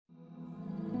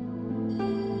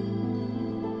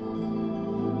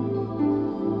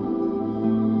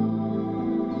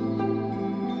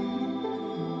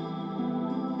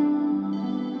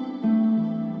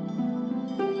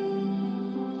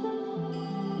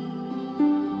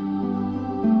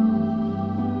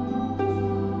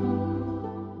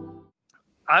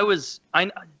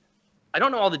I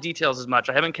don't know all the details as much.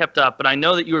 I haven't kept up, but I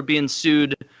know that you were being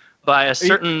sued by a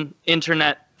certain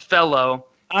internet fellow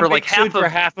for like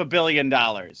 $500 million.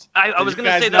 I was going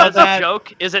to say that was a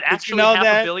joke. Is it actually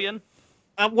 $500 million?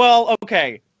 Well,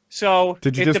 okay. So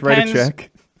did you just write a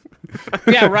check?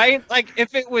 Yeah, right? Like,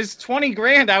 if it was 20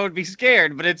 grand, I would be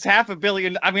scared, but it's $500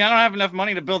 million. I mean, I don't have enough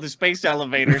money to build a space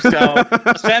elevator, so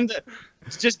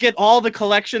just get all the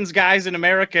collections guys in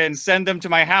America and send them to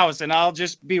my house, and I'll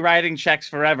just be writing checks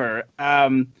forever.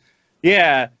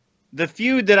 Yeah, the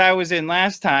feud that I was in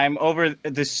last time over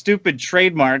the stupid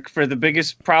trademark for the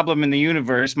biggest problem in the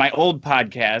universe, my old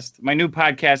podcast. My new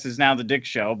podcast is now The Dick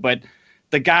Show, but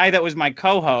the guy that was my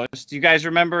co-host, do you guys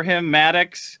remember him,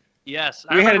 Maddox? Yes,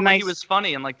 I remember when he was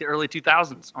funny in like the early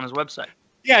 2000s on his website.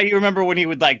 Yeah, you remember when he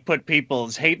would like put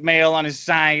people's hate mail on his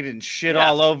site and shit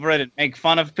all over it and make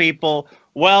fun of people?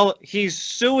 Well, he's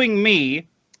suing me.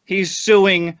 He's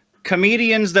suing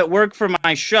comedians that work for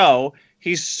my show.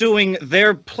 He's suing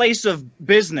their place of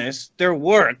business, their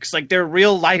works, like their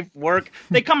real life work.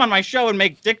 They come on my show and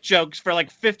make dick jokes for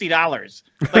like $50.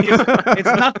 Like it's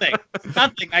nothing. It's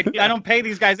nothing. I don't pay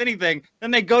these guys anything. Then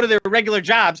they go to their regular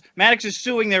jobs. Maddox is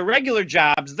suing their regular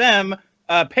jobs, them,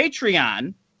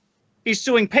 Patreon. He's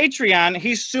suing Patreon.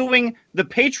 He's suing the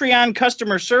Patreon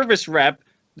customer service rep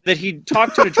that he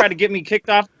talked to try to get me kicked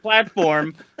off the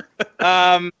platform.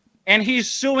 And he's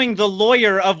suing the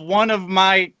lawyer of one of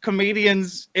my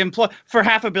comedians' for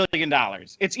 $500 million.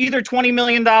 It's either $20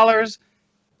 million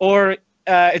or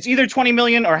it's either $20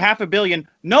 million or $500 million.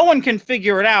 No one can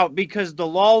figure it out because the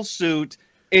lawsuit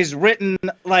is written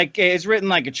like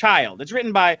a child. It's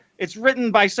written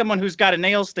by someone who's got a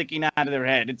nail sticking out of their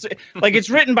head. It's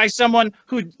written by someone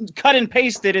who cut and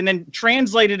pasted and then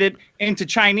translated it into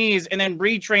Chinese and then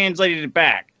retranslated it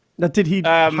back. Now, did he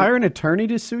hire an attorney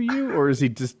to sue you, or is he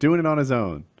just doing it on his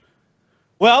own?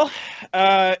 Well,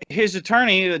 his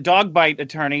attorney, the dog bite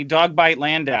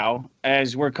Landau,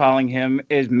 as we're calling him,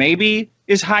 is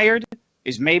hired,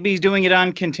 maybe he's doing it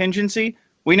on contingency.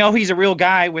 We know he's a real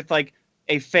guy with like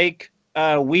a fake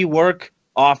WeWork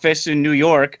office in New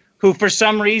York, who for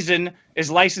some reason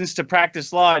is licensed to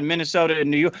practice law in Minnesota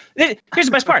and New York. Here's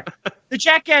the best part. The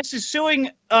jackass is suing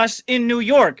us in New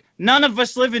York. None of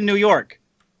us live in New York.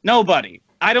 Nobody.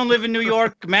 I don't live in New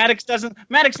York. Maddox doesn't.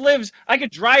 Maddox lives. I could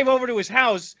drive over to his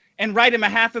house and write him a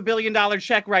 $500 million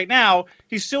check right now.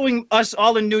 He's suing us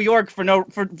all in New York for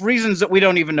reasons that we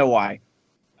don't even know why.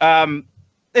 Did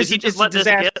he just let this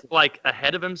get like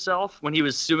ahead of himself when he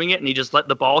was suing it, and he just let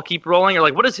the ball keep rolling? Or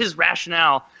like, what is his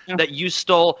rationale that you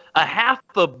stole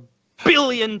 $500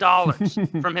 million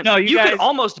from him? No, you guys, could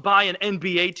almost buy an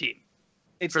NBA team.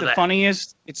 It's the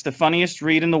funniest. It's the funniest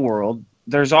read in the world.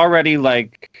 There's already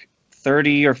like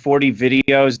 30 or 40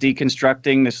 videos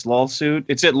deconstructing this lawsuit.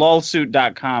 It's at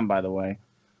lawsuit.com, by the way.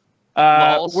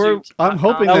 I'm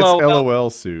hoping that's LOL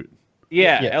suit.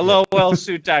 Yeah,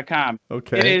 lolsuit.com.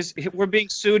 Okay. It is. We're being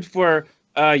sued for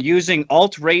using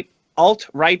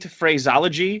alt-right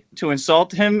phraseology to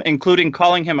insult him, including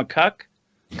calling him a cuck.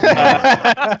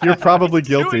 You're probably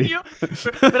guilty.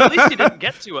 But at least you didn't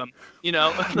get to him, you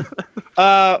know.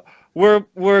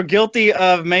 We're guilty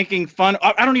of making fun.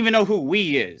 I don't even know who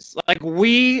we is. Like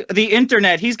the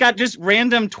internet. He's got just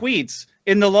random tweets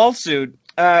in the lawsuit.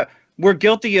 We're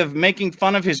guilty of making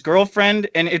fun of his girlfriend,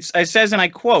 and it says, and I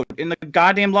quote in the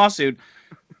goddamn lawsuit,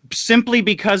 simply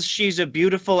because she's a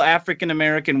beautiful African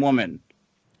American woman.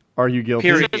 Are you guilty?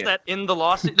 Period. It says that in the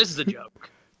lawsuit. This is a joke.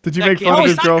 Did you make fun of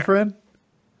his girlfriend?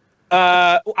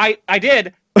 I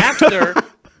did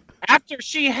after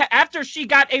she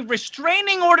got a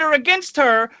restraining order against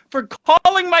her for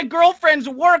calling my girlfriend's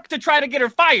work to try to get her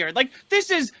fired. Like this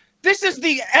is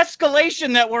the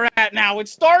escalation that we're at now. It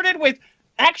started with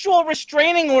actual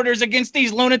restraining orders against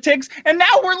these lunatics, and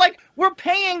now we're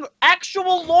paying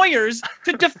actual lawyers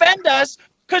to defend us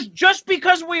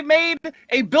because we made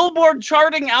a Billboard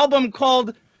charting album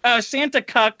called Santa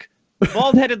Cuck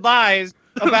Bald-Headed Lies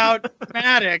about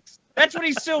Maddox. That's what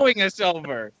he's suing us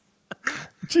over.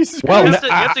 Jesus Christ.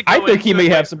 Well, I think he may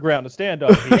have some ground to stand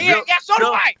on. Yeah, so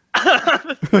do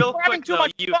I. Real quick, though,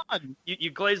 you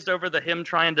glazed over him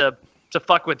trying to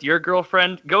fuck with your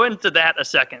girlfriend. Go into that a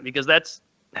second, because that's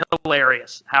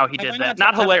hilarious how he did that.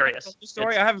 Not hilarious.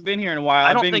 Story. I haven't been here in a while.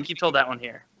 I don't think you told that one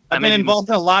here. I've been involved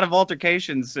in a lot of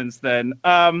altercations since then.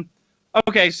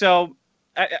 Okay, so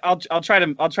I'll try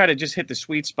to just hit the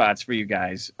sweet spots for you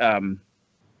guys.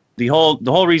 The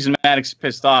whole reason Maddox is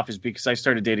pissed off is because I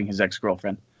started dating his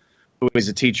ex-girlfriend, who is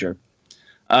a teacher.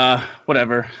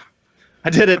 Whatever. I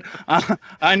did it.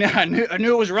 I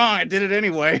knew it was wrong. I did it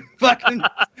anyway. Fucking.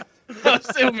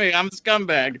 Sue me. I'm a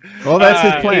scumbag. Well, that's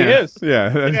his plan. He is.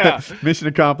 Yeah. Mission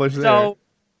accomplished there.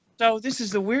 So this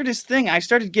is the weirdest thing. I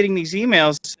started getting these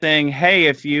emails saying, "Hey,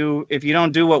 if you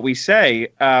don't do what we say,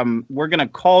 we're gonna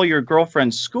call your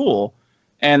girlfriend's school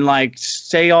and like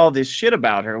say all this shit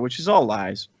about her," which is all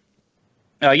lies.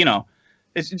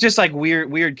 It's just like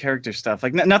weird character stuff.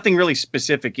 Like nothing really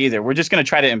specific either. We're just gonna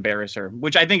try to embarrass her,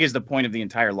 which I think is the point of the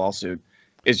entire lawsuit.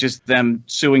 Is just them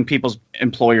suing people's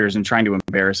employers and trying to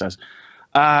embarrass us.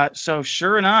 So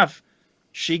sure enough,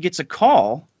 she gets a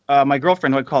call. My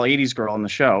girlfriend, who I call 80s girl on the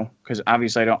show, because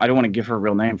obviously I don't want to give her a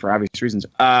real name for obvious reasons.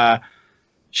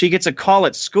 She gets a call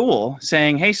at school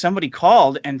saying, "Hey, somebody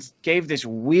called and gave this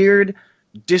weird,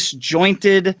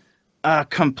 disjointed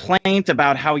complaint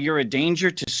about how you're a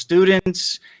danger to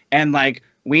students and like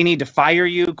we need to fire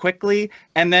you quickly."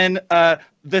 And then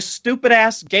the stupid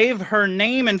ass gave her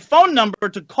name and phone number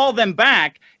to call them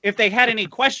back if they had any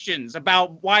questions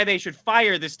about why they should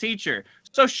fire this teacher.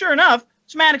 So sure enough,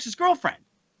 it's Maddox's girlfriend.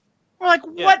 We're like,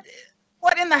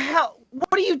 what in the hell?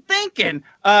 What are you thinking?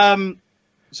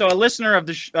 So a listener of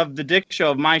the Dick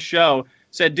Show, of my show,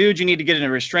 said, "Dude, you need to get in a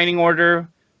restraining order."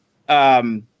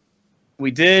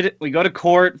 We did. We go to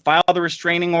court, file the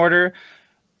restraining order.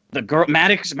 The girl,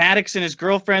 Maddox and his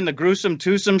girlfriend, the gruesome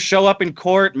twosome, show up in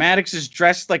court. Maddox is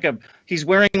dressed he's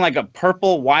wearing like a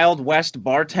purple Wild West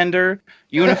bartender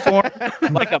uniform,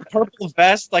 like a purple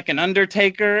vest, like an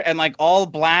undertaker, and like all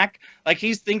black. Like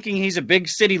he's thinking he's a big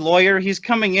city lawyer. He's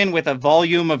coming in with a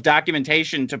volume of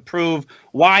documentation to prove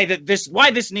why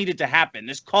this needed to happen.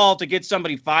 This call to get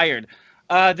somebody fired.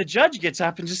 The judge gets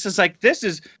up and just says like,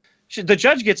 the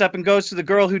judge gets up and goes to the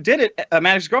girl who did it,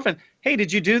 Maddox's girlfriend. "Hey,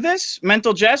 did you do this?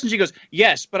 Mental jest?" And she goes,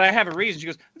 "Yes, but I have a reason." She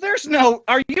goes, there's no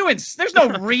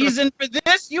reason for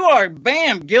this. You are,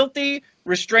 bam, guilty,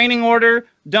 restraining order.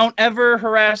 Don't ever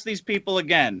harass these people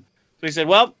again. So he said,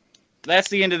 well, that's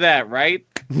the end of that, right?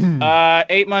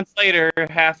 8 months later,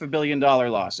 $500 million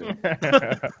lawsuit.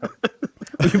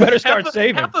 You better start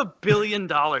saving. $500 million.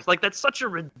 Like, that's such a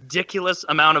ridiculous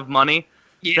amount of money.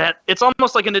 Yeah. That it's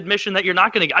almost like an admission that you're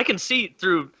not going to. I can see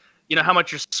through, how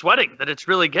much you're sweating, that it's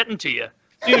really getting to you.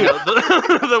 Dude,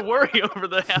 the worry over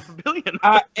the $500 million.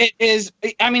 It is.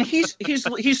 I mean, he's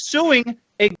suing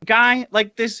a guy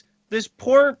like this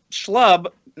poor schlub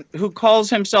who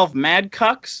calls himself Mad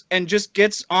Cucks and just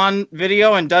gets on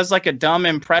video and does like a dumb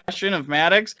impression of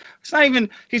Maddox. It's not even.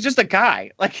 He's just a guy.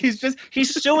 Like he's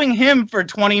suing him for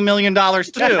 $20 million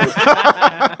too.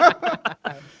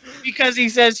 Because he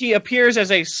says he appears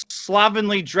as a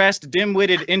slovenly dressed,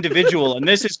 dim-witted individual, and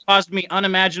this has caused me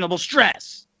unimaginable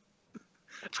stress.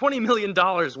 $20 million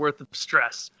worth of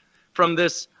stress from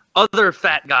this other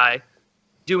fat guy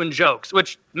doing jokes,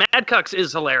 which Mad Cucks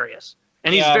is hilarious.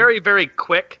 And he's very, very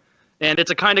quick, and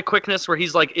it's a kind of quickness where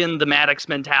he's like in the Maddox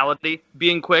mentality,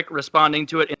 being quick, responding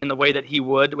to it in the way that he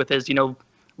would with his,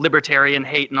 libertarian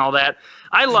hate and all that.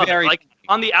 I love it. Like,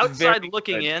 on the outside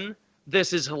looking in,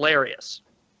 this is hilarious.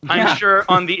 I'm sure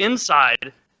on the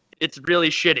inside, it's really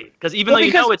shitty. Because even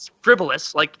though it's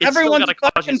frivolous, like, it's still got to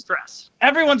cause you stress.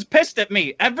 Everyone's pissed at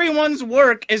me. Everyone's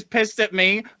work is pissed at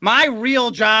me. My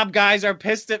real job guys are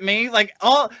pissed at me. Like,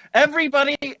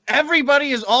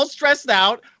 everybody is all stressed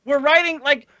out. We're writing,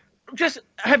 like,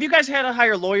 have you guys had to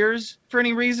hire lawyers for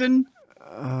any reason?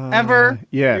 Ever?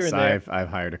 Yes, I've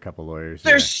hired a couple lawyers.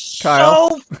 They're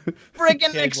so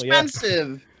friggin'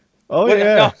 expensive. Oh,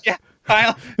 yeah. Yeah.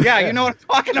 Kyle, yeah, you know what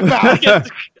I'm talking about.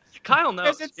 Kyle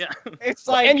knows. It's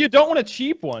like, and you don't want a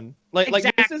cheap one.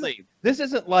 Exactly. This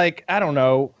isn't like, I don't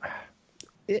know.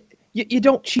 You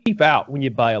don't cheap out when you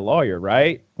buy a lawyer,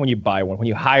 right? When you buy one, when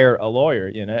you hire a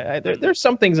lawyer, there's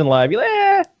some things in life you're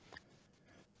like,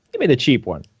 give me the cheap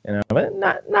one, but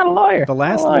not a lawyer. The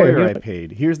last lawyer I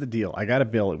paid, here's the deal. I got a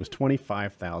bill. It was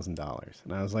 $25,000.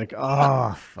 And I was like,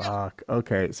 oh, fuck.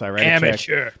 Okay. So I write a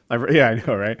check. Yeah, I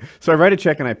know, right? So I write a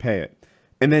check and I pay it.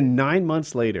 And then 9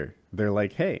 months later, they're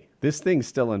like, hey, this thing's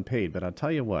still unpaid, but I'll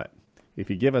tell you what. If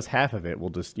you give us half of it,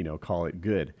 we'll just, call it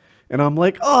good. And I'm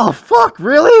like, oh, fuck,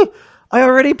 really? I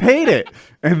already paid it.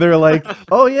 And they're like,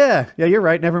 oh, yeah, you're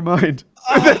right. Never mind.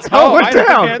 That's how it went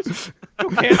down.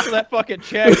 Cancel that fucking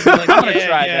check. Like, I'm gonna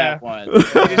try that one.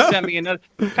 They just sent me another.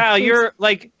 Kyle, you're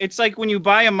like, it's like when you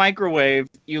buy a microwave,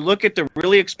 you look at the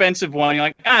really expensive one, you're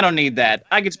like, I don't need that.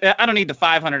 I don't need the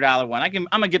 $500 one. I'm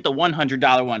gonna get the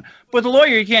 $100 one. But the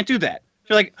lawyer, you can't do that.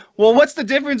 You're like, well, what's the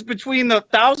difference between the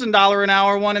 $1,000 an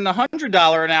hour one and the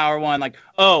 $100 an hour one? Like,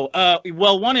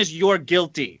 well, one is you're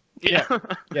guilty. Yeah.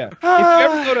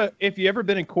 If you ever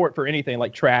been in court for anything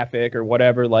like traffic or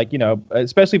whatever, like, you know,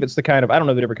 especially if it's the kind of, I don't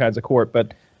know the different kinds of court,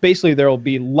 but basically there will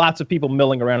be lots of people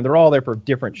milling around. They're all there for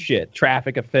different shit,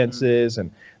 traffic offenses,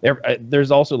 and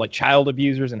there's also like child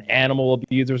abusers and animal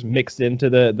abusers mixed into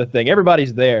the thing.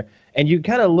 Everybody's there, and you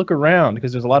kind of look around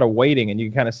because there's a lot of waiting, and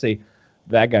you kind of see,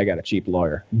 that guy got a cheap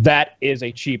lawyer. That is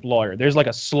a cheap lawyer. There's like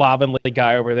a slovenly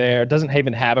guy over there. Doesn't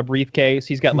even have a briefcase.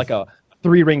 He's got like a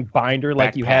 3-ring binder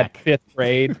like you had 5th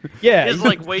grade. Yeah, his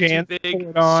like way too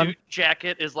big suit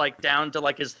jacket is like down to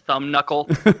like his thumb knuckle.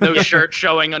 No shirt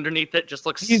showing underneath it. Just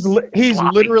looks. He's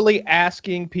literally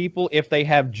asking people if they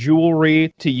have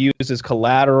jewelry to use as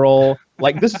collateral.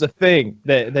 Like, this is a thing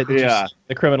that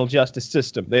the criminal justice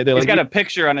system. He's like, got a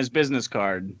picture on his business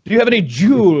card. Do you have any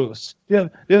jewels? Do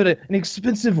you have any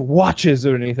expensive watches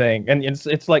or anything? And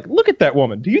it's like, look at that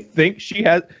woman. Do you think she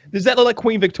has? Does that look like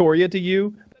Queen Victoria to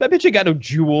you? That bitch ain't got no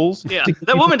jewels. Yeah,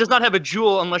 that woman does not have a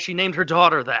jewel unless she named her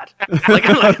daughter that. Like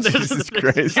there's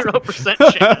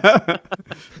 0% chance.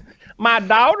 My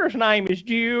daughter's name is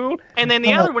Jewel. And then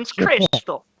the other one's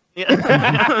Crystal.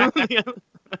 Yeah.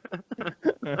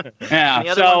 Yeah, the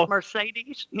other one's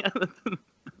Mercedes.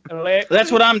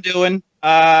 That's what I'm doing.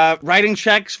 Writing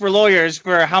checks for lawyers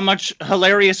for how much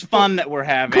hilarious fun that we're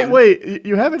having. But wait,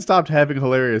 you haven't stopped having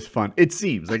hilarious fun. It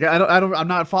seems like I'm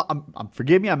not.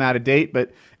 Forgive me, I'm out of date,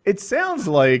 but it sounds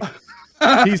like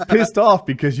he's pissed off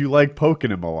because you like poking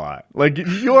him a lot. Like,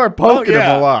 you are poking him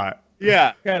a lot.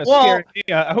 Yeah, kind of scary.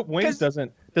 I hope Wings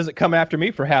doesn't come after me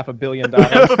for $500 million.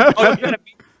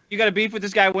 You got a beef with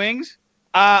this guy, Wings?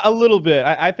 A little bit.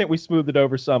 I think we smoothed it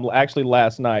over some. Actually,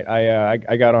 last night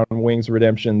I got on Wings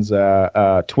Redemption's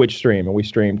Twitch stream, and we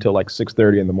streamed till like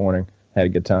 6:30 in the morning. Had a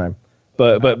good time.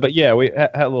 But yeah, we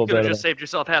had a little bit. You could have just saved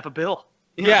yourself $500 million.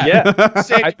 Yeah.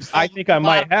 I think I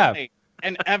might have.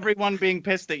 And everyone being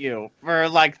pissed at you for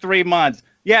like 3 months.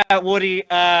 Yeah, Woody,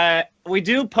 we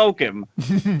do poke him,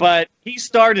 but he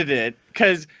started it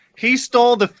because he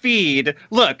stole the feed.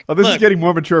 Look. Oh, this is getting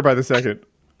more mature by the second.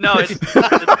 No, it's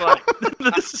funny.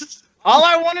 All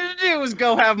I wanted to do was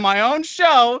go have my own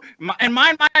show and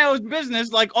mind my own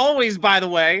business, like always, by the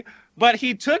way. But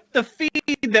he took the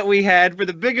feed that we had for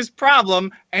the biggest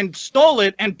problem and stole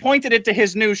it and pointed it to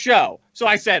his new show. So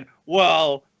I said,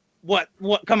 well, what,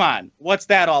 come on, what's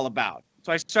that all about?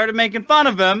 So I started making fun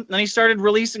of him. Then he started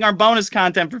releasing our bonus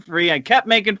content for free. I kept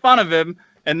making fun of him.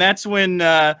 And that's when,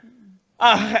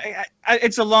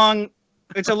 it's a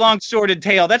long sordid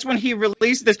tale. That's when he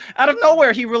released this. Out of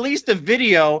nowhere, he released a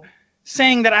video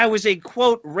saying that I was a,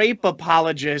 quote, rape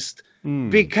apologist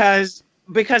because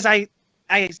I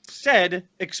said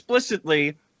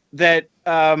explicitly that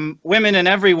women and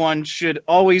everyone should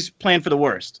always plan for the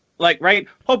worst. Like, right?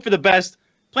 Hope for the best,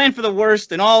 plan for the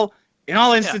worst in all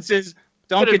instances. Yeah.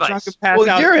 Don't get drunk and pass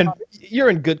out. You're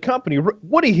in good company.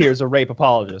 Woody here is a rape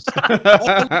apologist.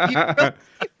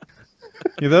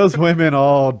 Yeah, those women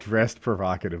all dressed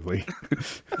provocatively.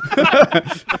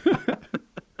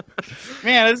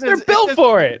 Man, they're built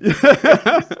for it.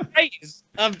 Phase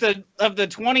of the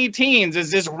 20 teens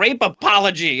is this rape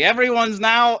apology. Everyone's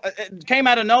now it came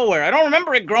out of nowhere. I don't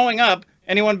remember it growing up,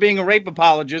 anyone being a rape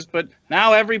apologist, but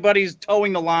now everybody's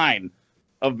towing the line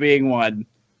of being one.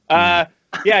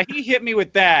 Yeah, he hit me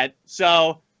with that.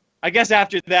 So I guess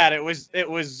after that, it was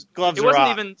gloves are off. It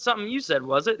wasn't even something you said,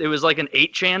 was it? It was like an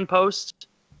 8chan post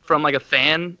from like a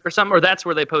fan or something, or that's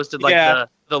where they posted like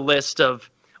the list of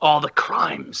all the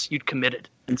crimes you'd committed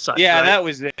and such. Yeah, right? That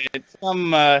was it.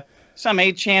 Some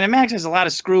 8chan, and Max has a lot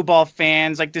of screwball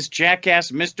fans, like this jackass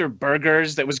Mr.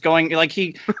 Burgers that was going like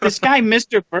this guy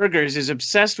Mr. Burgers is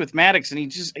obsessed with Maddox,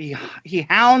 and he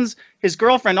hounds his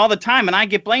girlfriend all the time, and I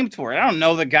get blamed for it. I don't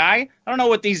know the guy. I don't know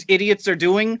what these idiots are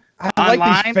doing I online.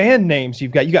 like these fan names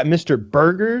you've got. You got Mr.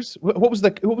 Burgers. What was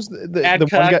the Mad the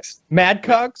Cucks. one guy? Mad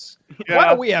Cucks. Yeah. Why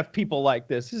don't we have people like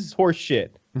this? This is horse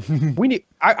shit. We need.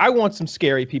 I want some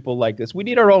scary people like this. We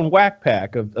need our own whack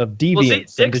pack of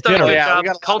deviants and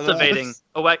degenerates. Cultivating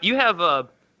a whack. You have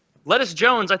Lettuce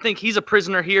Jones. I think he's a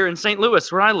prisoner here in St.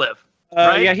 Louis, where I live.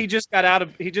 Right? Yeah, he just got out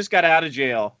of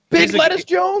jail. Big Lettuce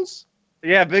Jones.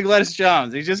 Yeah, Big Lettuce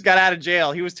Jones. He just got out of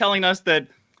jail. He was telling us that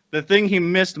the thing he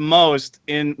missed most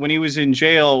when he was in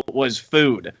jail was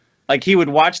food. Like, he would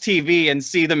watch TV and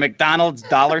see the McDonald's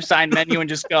 $sign menu and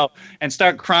just go and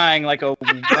start crying like a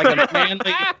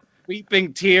manly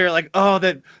weeping tear. Like, oh,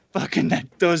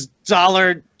 those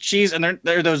dollar cheese and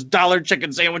those dollar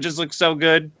chicken sandwiches look so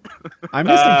good. I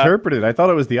misinterpreted. I thought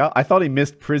it was I thought he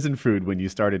missed prison food when you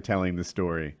started telling the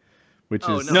story, which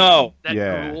is no.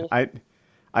 Yeah,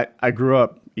 I grew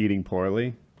up eating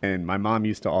poorly. And my mom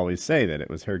used to always say that it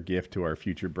was her gift to our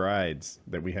future brides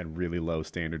that we had really low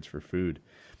standards for food.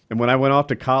 And when I went off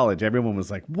to college, everyone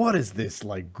was like, what is this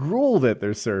like gruel that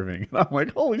they're serving? And I'm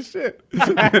like, holy shit,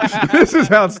 this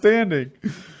is outstanding.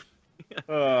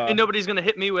 And nobody's going to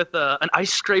hit me with an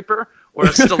ice scraper or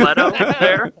a stiletto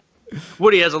there.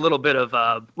 Woody has a little bit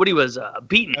of, Woody was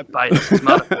beaten by his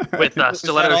mother with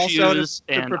stiletto shoes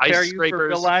and ice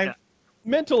scrapers. Yeah.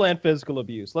 Mental and physical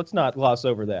abuse. Let's not gloss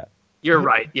over that. You're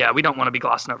right. Yeah, we don't want to be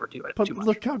glossing over too much.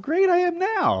 Look how great I am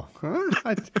now.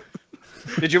 Huh?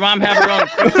 Did your mom have her own?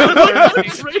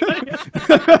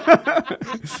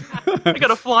 I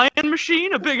got a flying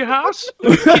machine, a big house,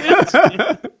 kids.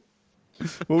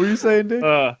 What were you saying, Dick?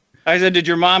 I said, did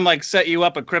your mom like set you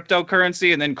up a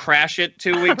cryptocurrency and then crash it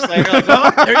 2 weeks later? Like,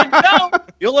 oh, there you go.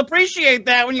 You'll appreciate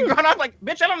that when you grow up. Like,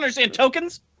 bitch, I don't understand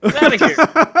tokens. Get out of here.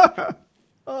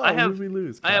 We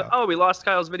lose. We lost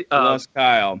Kyle's video. We lost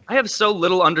Kyle. I have so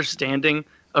little understanding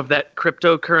of that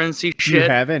cryptocurrency shit. Do you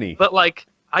have any? But like,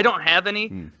 I don't have any.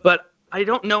 But I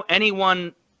don't know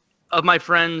anyone of my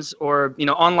friends or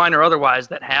online or otherwise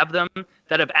that have them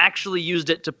that have actually used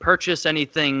it to purchase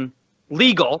anything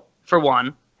legal for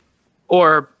one,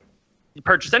 or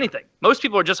purchase anything. Most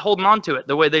people are just holding on to it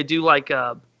the way they do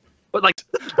but like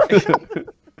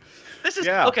this is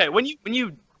okay. When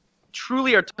you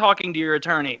truly are talking to your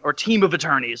attorney or team of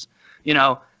attorneys,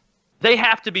 they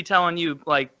have to be telling you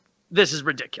like, this is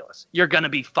ridiculous. You're going to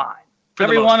be fine.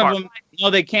 Every one of them, no,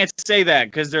 they can't say that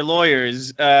because they're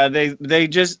lawyers. They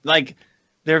just like,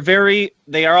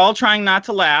 they are all trying not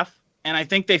to laugh. And I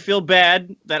think they feel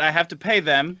bad that I have to pay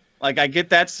them. Like I get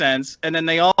that sense. And then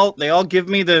they all give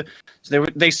me they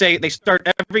start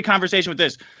every conversation with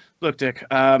this. Look, Dick,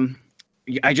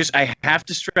 I have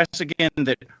to stress again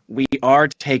that we are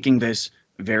taking this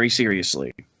very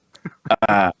seriously.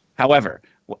 However,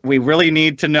 we really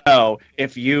need to know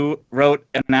if you wrote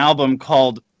an album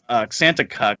called Santa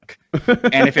Cuck,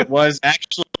 and if it was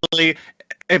actually,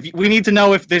 we need to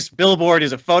know if this billboard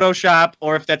is a Photoshop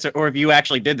or if you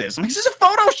actually did this. I'm like, this is a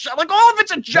Photoshop. Like all of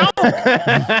it's a joke.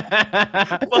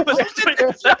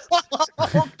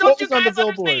 Don't you guys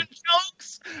understand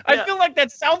jokes? Yeah. I feel like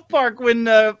that South Park when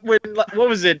what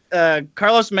was it?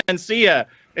 Carlos Mencia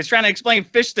is trying to explain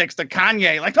fish sticks to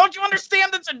Kanye. Like, don't you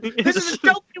understand this is a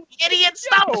joke, you idiot?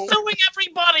 Stop suing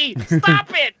everybody.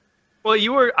 Stop it. Well,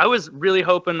 I was really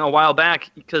hoping a while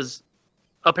back because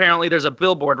apparently there's a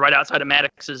billboard right outside of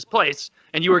Maddox's place,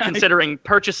 and you were considering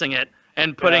purchasing it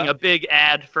and putting a big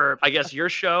ad for, I guess, your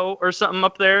show or something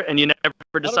up there, and you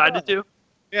never decided to.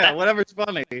 Yeah, whatever's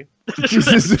funny.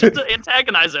 just to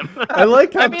antagonize him. I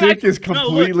like how Dick is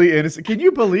completely innocent. Can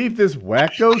you believe this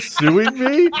wacko suing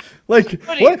me? Like,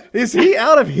 what? Is he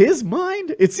out of his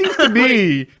mind? It seems to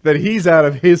me that he's out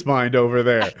of his mind over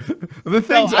there. The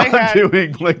things I'm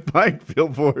doing, like buying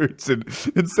billboards and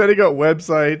setting up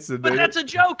websites. But that's a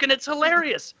joke, and it's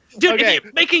hilarious. Dude,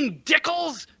 making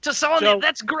dickles to selling it,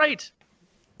 that's great.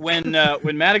 When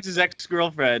Maddox's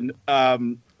ex-girlfriend,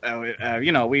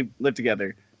 we lived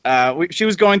together. She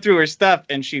was going through her stuff,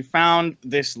 and she found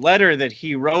this letter that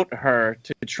he wrote her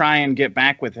to try and get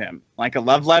back with him, like a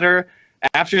love letter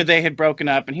after they had broken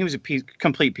up, and he was a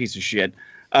complete piece of shit.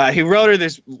 He wrote her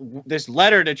this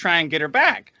letter to try and get her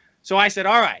back. So I said,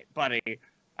 all right, buddy,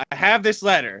 I have this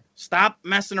letter. Stop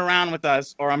messing around with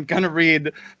us, or I'm going to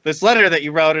read this letter that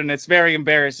you wrote, and it's very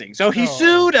embarrassing. So he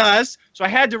sued us, so I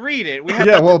had to read it.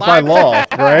 By law,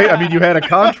 right? I mean, you had a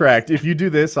contract. If you do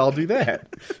this, I'll do that.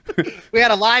 We had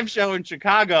a live show in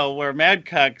Chicago where Mad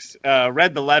Cucks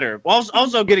read the letter.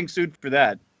 Also getting sued for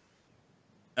that.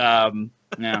 Man,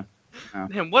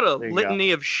 what a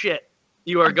litany of shit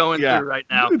you are going through right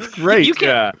now. It's great. You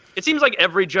can't, it seems like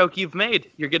every joke you've made,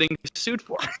 you're getting sued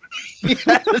for.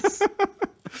 Yes.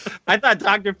 I thought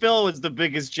Dr. Phil was the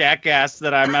biggest jackass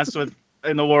that I messed with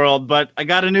in the world, but I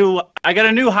got a new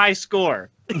high score.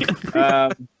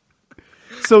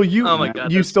 So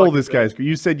you stole this guy's.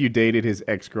 You said you dated his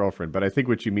ex-girlfriend, but I think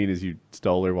what you mean is you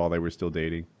stole her while they were still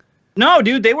dating. No,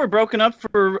 dude, they were broken up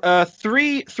for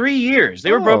 3 years.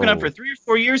 They were broken up for 3 or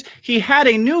 4 years. He had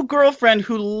a new girlfriend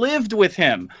who lived with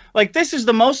him. Like this is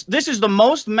the most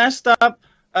messed up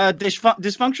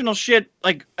dysfunctional shit.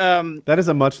 Like that is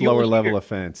a much lower level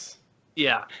offense.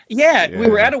 Yeah. We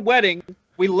were at a wedding.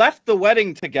 We left the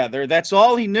wedding together. That's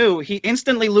all he knew.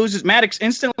 Maddox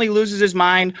instantly loses his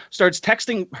mind, starts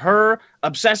texting her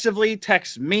obsessively,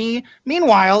 texts me.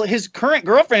 Meanwhile, his current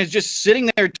girlfriend is just sitting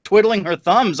there twiddling her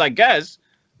thumbs, I guess.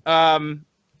 I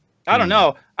don't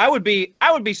know. I would be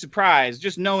surprised,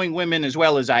 just knowing women as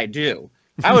well as I do,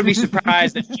 I would be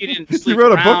surprised if she didn't sleep You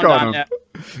wrote a around book on him. that.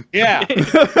 Yeah.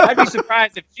 I'd be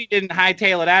surprised if she didn't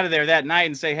hightail it out of there that night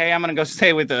and say, hey, I'm going to go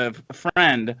stay with a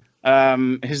friend.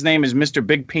 His name is Mr.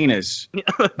 Big Penis.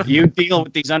 You deal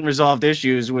with these unresolved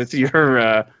issues with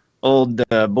your old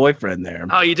boyfriend there.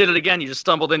 Oh, you did it again. You just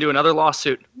stumbled into another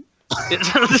lawsuit.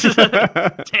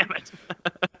 Damn it.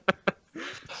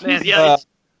 Man, yeah.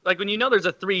 Like when you know there's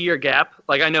a 3-year gap,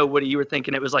 like I know, Woody, you were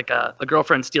thinking it was like a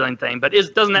girlfriend stealing thing, but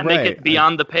doesn't that make it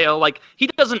beyond the pale? Like he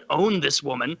doesn't own this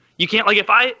woman. You can't, like if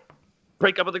I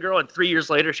break up with a girl and 3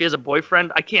 years later she has a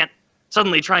boyfriend, I can't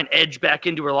suddenly try and edge back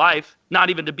into her life,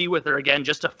 not even to be with her again,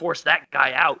 just to force that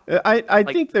guy out. I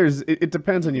think it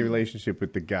depends on your relationship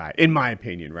with the guy, in my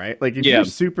opinion, right? Like if you're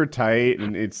super tight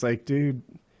and it's like, dude,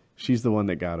 she's the one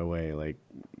that got away. Like,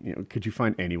 you know, could you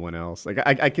find anyone else? Like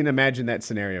I can imagine that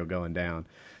scenario going down.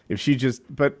 If she just,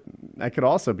 but I could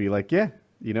also be like, yeah,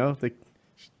 you know, like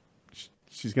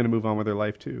she's going to move on with her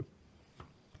life too.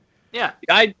 Yeah,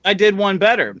 I did one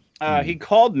better. He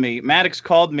called me, Maddox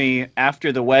called me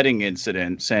after the wedding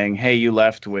incident saying, hey, you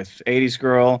left with 80s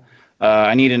girl.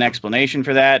 I need an explanation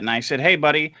for that. And I said, hey,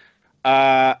 buddy,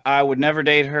 I would never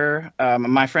date her.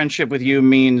 My friendship with you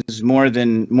means more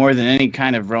than any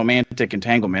kind of romantic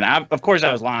entanglement. Of course,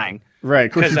 I was lying.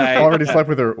 Right, because I already slept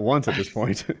with her once at this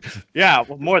point. Yeah,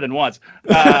 well, more than once.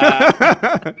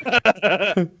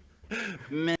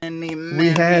 Many we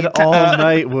had times. all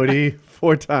night, Woody,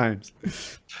 4 times.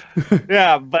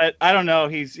 Yeah, but I don't know. I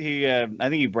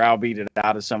think he browbeat it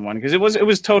out of someone because it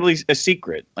was totally a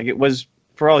secret. Like it was,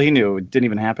 for all he knew, it didn't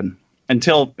even happen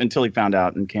until he found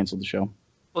out and canceled the show.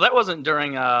 Well, that wasn't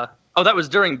during. That was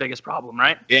during Biggest Problem,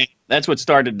 right? Yeah, that's what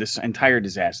started this entire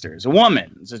disaster. It's a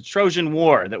woman. It's a Trojan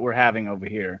War that we're having over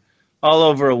here, all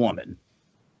over a woman.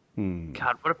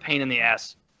 God, what a pain in the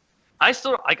ass. I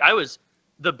was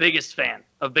the biggest fan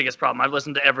of Biggest Problem. I've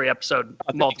listened to every episode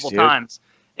multiple times.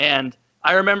 And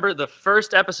I remember the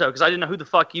first episode, because I didn't know who the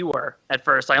fuck you were at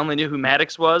first. I only knew who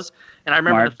Maddox was. And I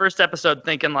remember the first episode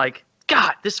thinking like,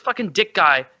 God, this fucking dick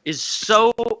guy is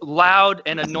so loud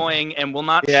and annoying and will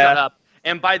not shut up.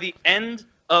 And by the end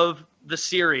of the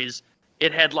series,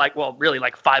 it had really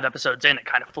 5 episodes in, it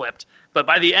kind of flipped. But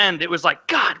by the end, it was like,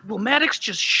 God, will Maddox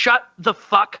just shut the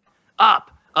fuck up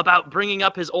about bringing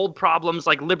up his old problems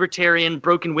like libertarian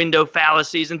broken window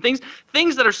fallacies and things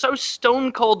that are so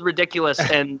stone cold ridiculous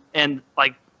and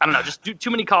like, I don't know, just do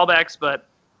too many callbacks. But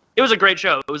it was a great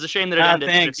show. It was a shame that it ended.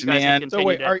 Thanks, man. So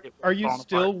wait, are you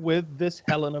still with this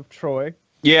Helen of Troy?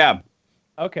 Yeah.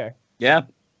 Okay. Yeah.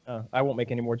 I won't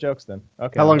make any more jokes then.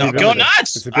 Okay. How long have you been go with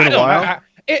nuts! Has it been a while?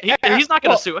 He's not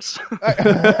going to sue us.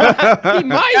 He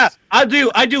might. Yeah,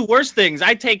 I do worse things.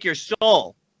 I take your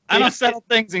soul. I don't settle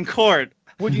things in court.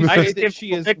 Would you say that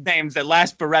she is nicknames that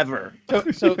last forever?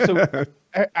 So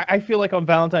I feel like on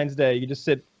Valentine's Day, you just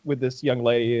sit with this young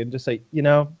lady and just say, you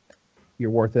know,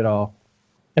 you're worth it all.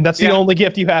 And that's the only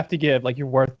gift you have to give. Like, you're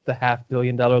worth the $500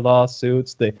 million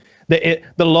lawsuits, the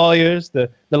lawyers, the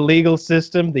legal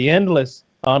system, the endless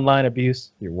online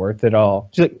abuse. You're worth it all.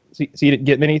 She's like, so you didn't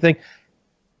get me anything?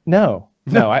 No.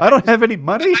 I don't have any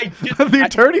money. The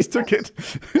attorneys took it.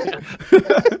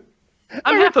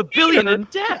 I'm $500 million in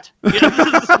debt.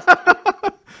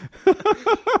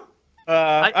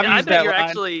 I bet you're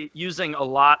actually using a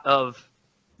lot of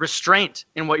restraint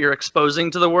in what you're exposing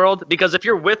to the world, because if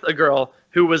you're with a girl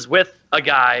who was with a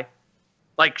guy,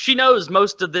 like, she knows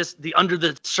most of this, the under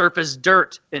the surface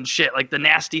dirt and shit, like the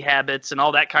nasty habits and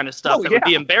all that kind of stuff that would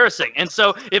be embarrassing. And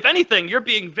so, if anything, you're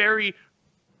being very,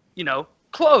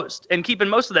 closed and keeping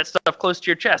most of that stuff close to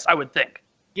your chest, I would think.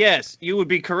 Yes, you would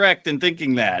be correct in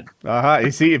thinking that.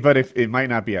 You see, but if it might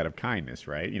not be out of kindness,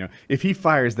 right? If he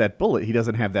fires that bullet, he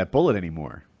doesn't have that bullet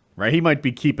anymore, right? He might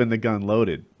be keeping the gun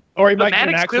loaded. Or he but might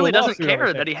Maddox clearly doesn't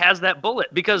care that he has that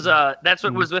bullet, because that's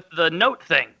what was with the note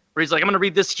thing, where he's like, I'm going to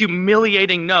read this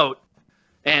humiliating note,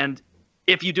 and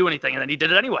if you do anything, and then he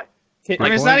did it anyway.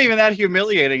 It's not even that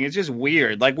humiliating. It's just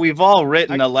weird. Like, we've all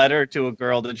written a letter to a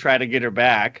girl to try to get her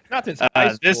back. Not since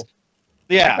high school.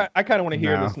 I kind of want to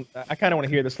hear this. I kind of want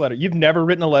to hear this letter. You've never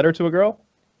written a letter to a girl?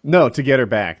 No, to get her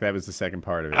back. That was the second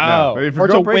part of it. Oh, no. Or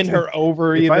to win her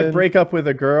over. If I break up with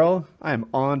a girl, I'm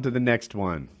on to the next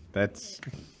one. That's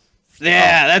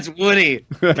Woody.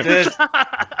 Just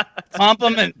pump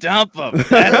him and dump him.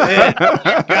 That's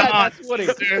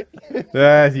it.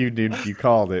 That's Woody. You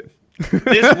called it.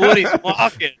 This Woody's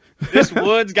walking. This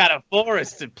wood's got a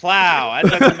forest to plow.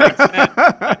 That doesn't make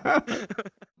sense.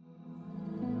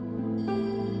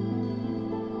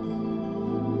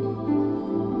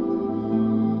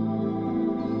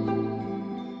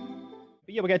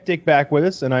 Yeah, we got Dick back with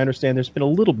us, and I understand there's been a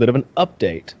little bit of an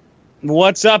update.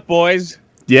 What's up, boys?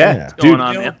 Yeah, What's going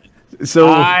on, man? So,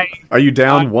 are you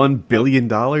down $1 billion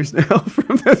now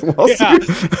from this lawsuit?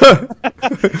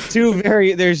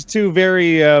 Yeah. There's two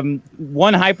very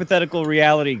one hypothetical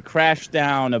reality crashed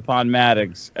down upon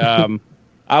Maddox.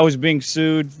 I was being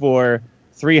sued for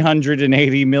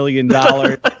 $380 million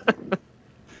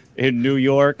in New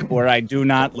York, where I do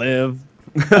not live,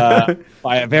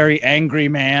 by a very angry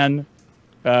man,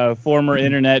 former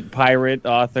internet pirate,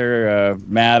 author,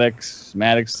 Maddox.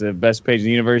 Maddox, the best page in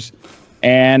the universe.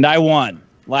 And I won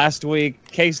last week.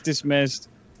 Case dismissed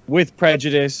with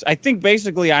prejudice. I think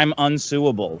basically I'm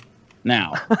unsuable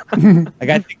now. Like,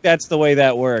 I think that's the way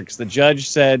that works. The judge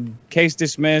said, case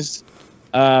dismissed.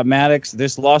 Maddox,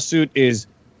 this lawsuit is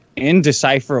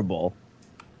indecipherable.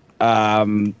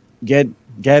 Get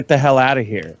the hell out of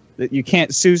here. You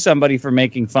can't sue somebody for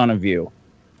making fun of you.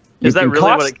 Is that really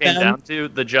what it came down to?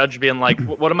 The judge being like,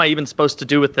 what am I even supposed to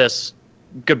do with this?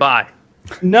 Goodbye.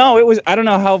 No, it was, I don't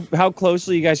know how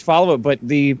closely you guys follow it, but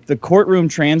the courtroom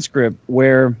transcript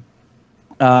where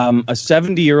a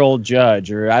 70-year-old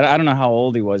judge, or I don't know how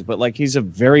old he was, but like, he's a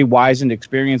very wise and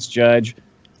experienced judge.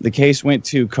 The case went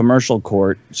to commercial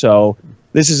court. So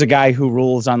this is a guy who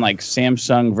rules on like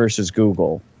Samsung versus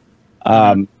Google.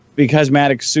 Because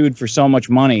Maddox sued for so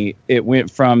much money, it went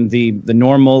from the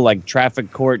normal like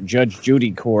traffic court, Judge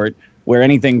Judy court, where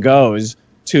anything goes,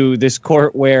 to this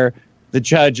court where the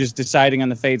judge is deciding on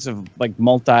the fates of like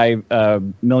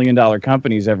multi-million-dollar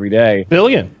companies every day.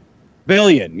 Billion,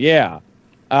 yeah.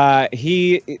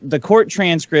 The court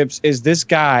transcripts is this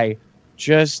guy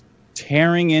just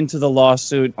tearing into the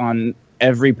lawsuit on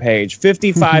every page.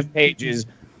 55 pages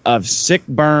of sick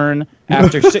burn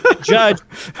after sick. The judge,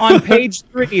 on page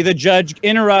 3, the judge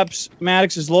interrupts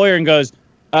Maddox's lawyer and goes,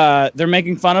 they're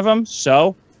making fun of him,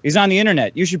 so he's on the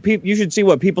internet. You should see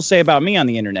what people say about me on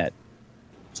the internet.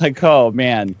 It's like, oh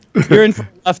man, you're in for a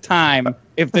tough time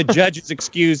if the judge's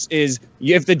excuse is,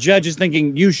 if the judge is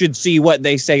thinking you should see what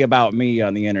they say about me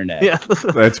on the internet. Yeah,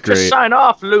 that's great. Just sign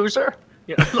off, loser.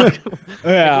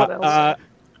 Yeah,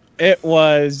 it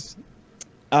was.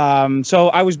 So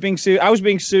I was being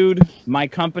sued. My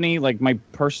company, like my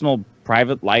personal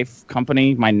private life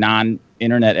company, my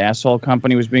non-internet asshole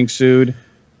company, was being sued.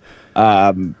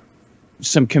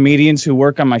 Some comedians who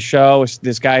work on my show,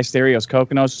 this guy Asterios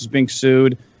Kokonos, was being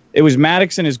sued. It was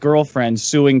Maddox and his girlfriend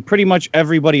suing pretty much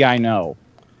everybody I know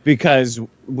because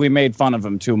we made fun of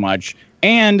him too much.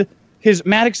 And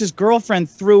Maddox's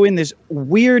girlfriend threw in this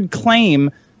weird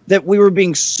claim that we were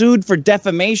being sued for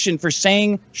defamation for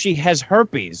saying she has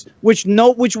herpes, which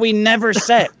we never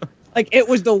said. Like, it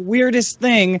was the weirdest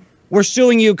thing. We're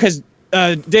suing you because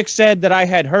Dick said that I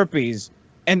had herpes,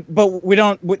 but we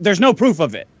don't. There's no proof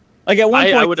of it. Like, at one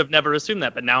point, I would have never assumed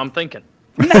that, but now I'm thinking.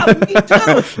 No, me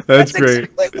too. That's great.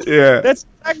 Yeah, that's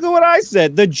exactly what I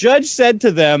said. The judge said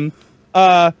to them,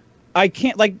 "I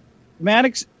can't." Like,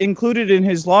 Maddox included in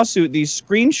his lawsuit these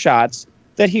screenshots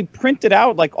that he printed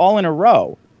out like all in a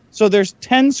row. So there's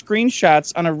 10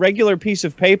 screenshots on a regular piece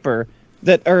of paper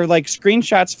that are like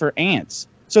screenshots for ants.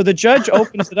 So the judge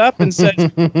opens it up and says,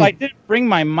 I didn't bring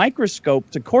my microscope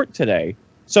to court today.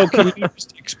 So can you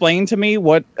just explain to me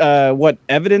what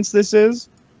evidence this is?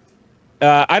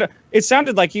 It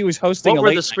sounded like he was hosting. What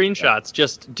were the screenshots?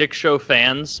 Just Dick Show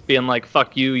fans being like,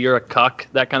 "Fuck you, you're a cuck,"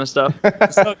 that kind of stuff.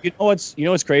 So you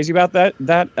know what's crazy about that?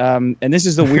 And this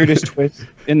is the weirdest twist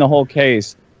in the whole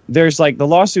case. There's like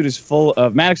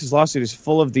Maddox's lawsuit is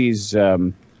full of these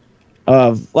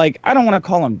of like, I don't want to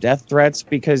call them death threats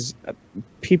because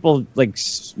people like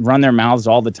run their mouths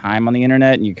all the time on the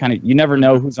internet, and you never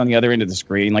know who's on the other end of the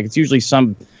screen. Like, it's usually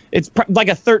like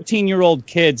a 13-year-old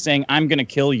kid saying, "I'm going to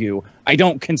kill you." I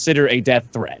don't consider a death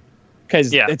threat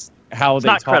because it's how they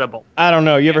talk. Not credible. I don't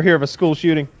know. You ever hear of a school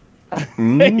shooting?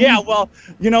 Yeah, well,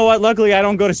 you know what? Luckily, I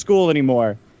don't go to school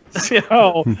anymore.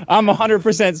 So I'm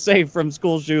 100% safe from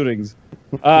school shootings.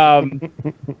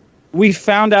 We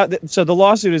found out that, so the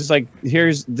lawsuit is like,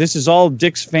 this is all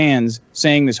Dick's fans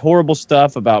saying this horrible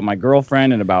stuff about my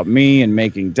girlfriend and about me and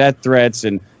making death threats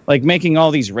and like making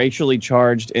all these racially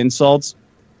charged insults.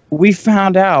 We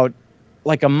found out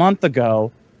like a month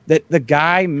ago that the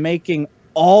guy making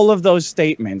all of those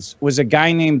statements was a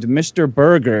guy named Mr.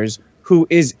 Burgers, who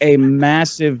is a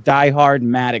massive diehard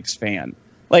Maddox fan.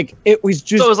 Like, it was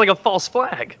just... So it was like a false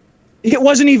flag. It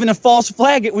wasn't even a false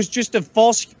flag. It was just a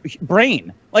false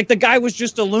brain. Like, the guy was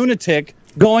just a lunatic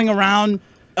going around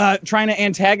trying to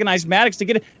antagonize Maddox to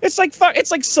get it. It's like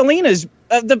Selena's...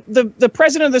 the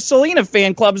president of the Selena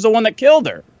fan club is the one that killed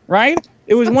her, right?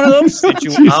 It was one of those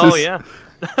situations. Oh, yeah.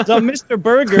 So Mr.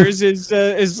 Burgers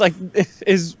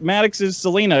is Maddox's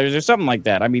Selena or something like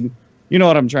that. I mean, you know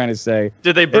what I'm trying to say.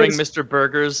 Did they bring Mr.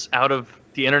 Burgers out of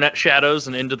the internet shadows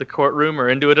and into the courtroom or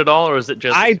into it at all, or is it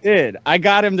just? I did. I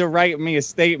got him to write me a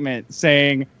statement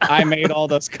saying I made all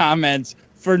those comments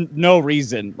for no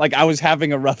reason. Like I was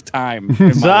having a rough time.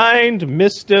 Signed,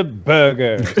 Mr.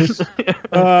 Burgers.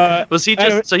 Was he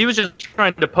just? So he was just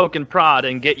trying to poke and prod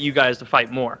and get you guys to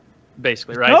fight more,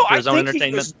 basically, right? No, for his own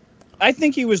entertainment. I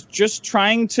think he was just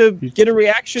trying to get a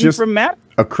reaction from Matt.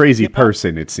 A crazy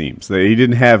person, it seems. He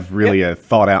didn't have really a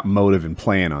thought-out motive and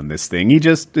plan on this thing. He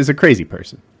just is a crazy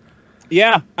person.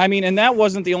 Yeah, I mean, and that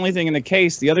wasn't the only thing in the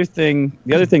case. The other thing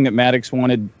that Maddox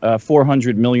wanted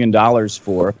 $400 million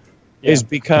for is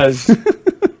because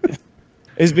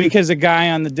a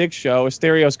guy on the Dick Show,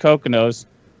 Asterios Kokkinos,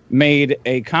 made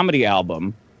a comedy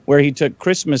album where he took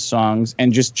Christmas songs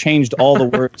and just changed all the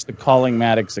words to calling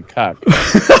Maddox a cuck.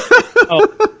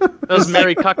 That was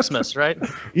Merry Cucksmas, right?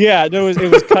 Yeah, it was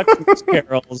Cucksmas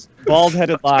carols,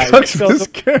 bald-headed lies.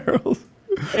 Cucksmas carols.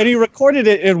 And he recorded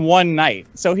it in one night.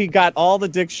 So he got all the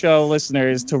Dick Show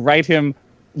listeners to write him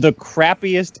the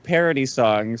crappiest parody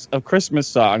songs of Christmas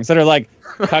songs that are like,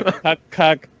 cuck, cuck,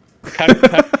 cuck, cuck,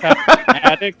 cuck, cuck,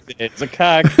 Maddox, it's a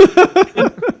cuck.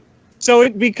 So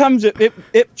it becomes,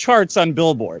 it charts on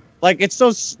Billboard. Like,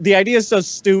 the idea is so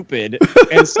stupid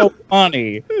and so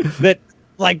funny that,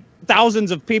 like,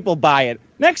 thousands of people buy it.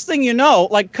 Next thing you know,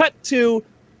 like, cut to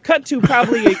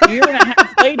probably a year and a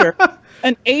half later,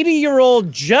 an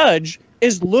 80-year-old judge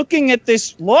is looking at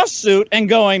this lawsuit and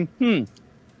going,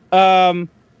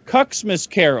 Cucksmas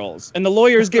carols. And the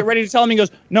lawyers get ready to tell him, he goes,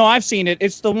 no, I've seen it.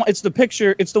 It's the one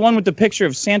with the picture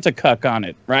of Santa Cuck on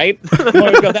it, right? The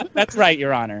lawyer go, that's right,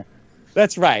 Your Honor.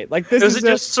 That's right. Like, this is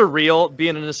just surreal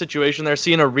being in a situation there,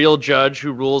 seeing a real judge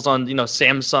who rules on,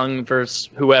 Samsung versus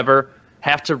whoever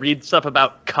have to read stuff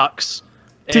about cucks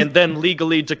and then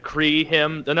legally decree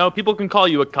him. No, people can call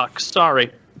you a cuck.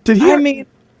 Sorry. Go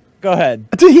ahead.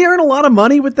 Did he earn a lot of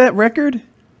money with that record?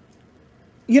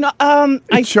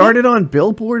 I charted on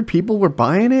Billboard. People were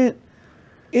buying it.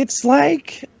 It's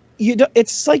like you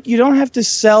don't have to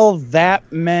sell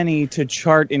that many to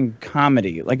chart in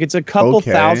comedy. Like, it's a couple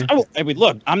thousand. I mean,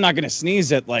 look, I'm not going to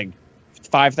sneeze at like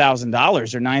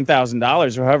 $5,000 or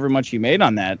 $9,000 or however much he made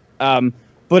on that.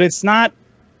 But it's not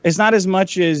as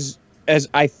much as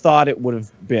I thought it would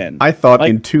have been. I thought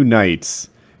in 2 nights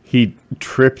he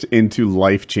tripped into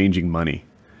life-changing money.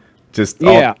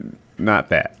 Not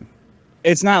that.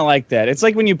 It's not like that. It's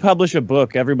like when you publish a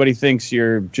book, everybody thinks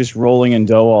you're just rolling in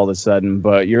dough all of a sudden,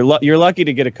 but you're lucky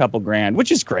to get a couple grand,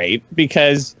 which is great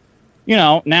because,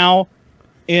 now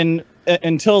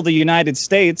until the United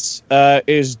States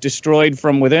is destroyed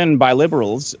from within by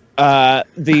liberals,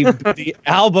 the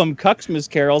album Cucksmas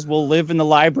Carols will live in the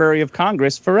Library of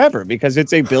Congress forever because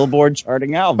it's a Billboard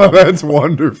charting album. Oh, that's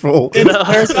wonderful. There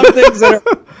are some things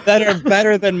that are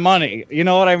better than money. You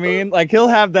know what I mean? Like, he'll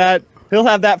have that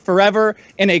forever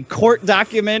in a court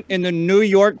document in the New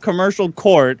York commercial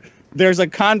court. There's a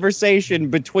conversation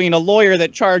between a lawyer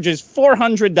that charges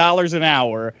 $400 an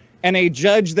hour and a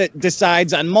judge that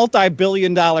decides on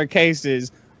multi-billion-dollar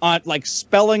cases on, like,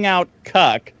 spelling out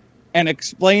cuck and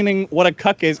explaining what a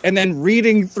cuck is and then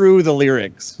reading through the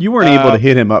lyrics. You weren't able to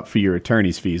hit him up for your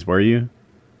attorney's fees, were you?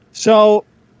 So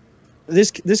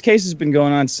this case has been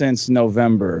going on since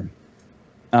November.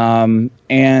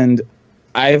 And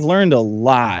I've learned a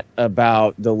lot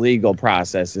about the legal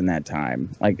process in that time.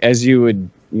 Like, as you would,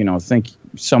 think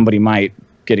somebody might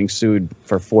getting sued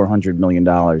for $400 million.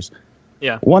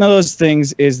 Yeah. One of those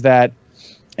things is that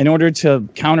in order to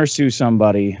countersue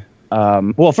somebody,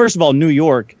 well, first of all, New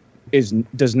York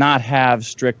does not have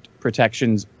strict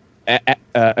protections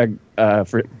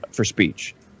for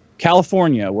speech.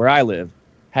 California, where I live,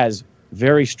 has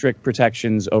very strict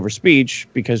protections over speech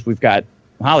because we've got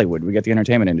Hollywood, we got the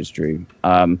entertainment industry.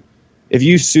 If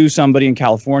you sue somebody in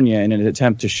California in an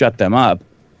attempt to shut them up,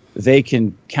 they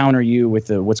can counter you with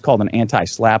what's called an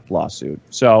anti-SLAPP lawsuit.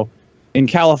 So in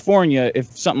California, if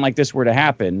something like this were to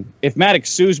happen, if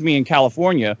Maddox sues me in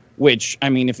California, which, I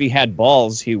mean, if he had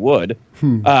balls, he would,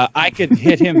 I could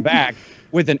hit him back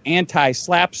with an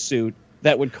anti-SLAPP suit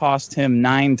that would cost him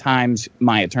 9 times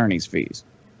my attorney's fees.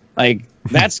 Like,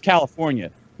 that's California.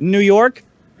 New York,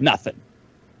 nothing.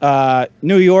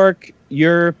 New York,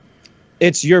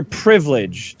 it's your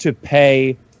privilege to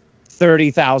pay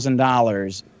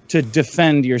 $30,000 to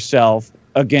defend yourself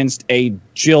against a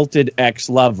jilted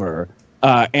ex-lover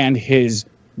and his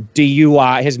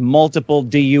multiple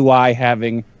DUI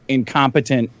having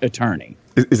incompetent attorney.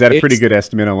 Is that a pretty good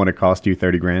estimate on what it cost you?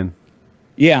 30 grand?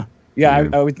 Yeah.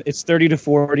 It's 30 to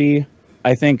 40.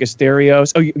 I think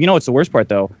Asterios. Oh, you know what's the worst part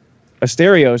though?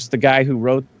 Asterios, the guy who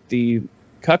wrote the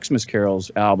Cucksmas Carols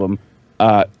album,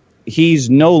 he's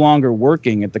no longer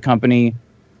working at the company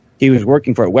he was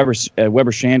working for Weber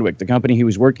Shandwick, the company he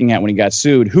was working at when he got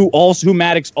sued, who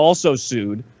Maddox also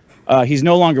sued. He's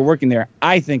no longer working there.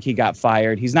 I think he got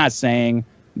fired. He's not saying,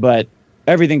 but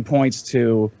everything points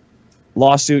to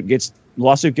lawsuit gets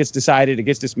decided, it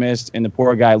gets dismissed, and the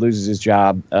poor guy loses his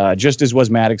job, just as was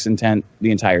Maddox's intent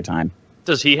the entire time.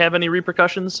 Does he have any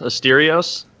repercussions?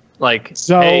 Asterios? Like,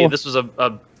 hey, this was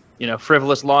a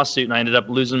frivolous lawsuit, and I ended up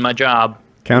losing my job.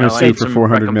 Countersuit for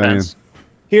 $400 million.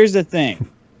 Here's the thing,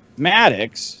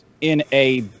 Maddox, in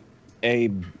a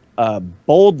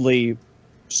boldly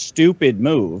stupid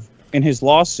move in his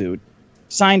lawsuit,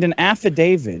 signed an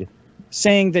affidavit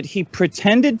saying that he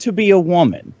pretended to be a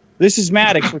woman. This is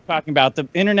Maddox we're talking about, the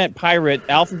internet pirate,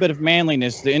 alphabet of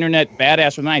manliness, the internet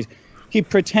badass with nice. He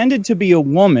pretended to be a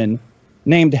woman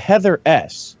named Heather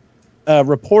S., a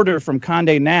reporter from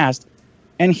Condé Nast,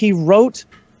 and he wrote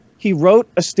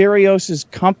Asterios's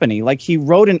company, like he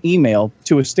wrote an email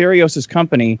to Asterios's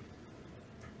company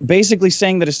basically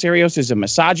saying that Asterios is a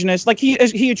misogynist. Like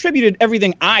he attributed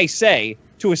everything I say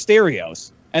to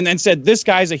Asterios and then said, this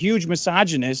guy's a huge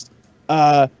misogynist.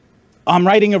 I'm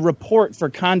writing a report for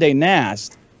Condé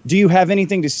Nast. Do you have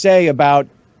anything to say about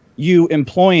you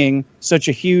employing such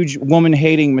a huge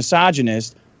woman-hating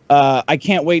misogynist? I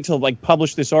can't wait to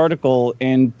publish this article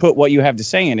and put what you have to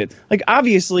say in it. Like,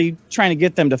 obviously trying to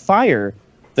get them to fire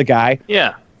the guy.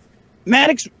 Yeah.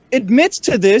 Maddox admits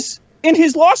to this in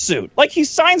his lawsuit. Like, he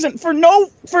signs it for no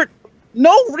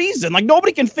reason. Like,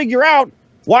 nobody can figure out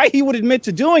why he would admit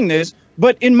to doing this.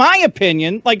 But in my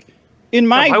opinion,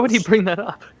 why would he bring that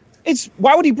up?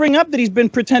 Why would he bring up that he's been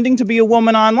pretending to be a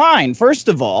woman online? First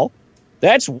of all,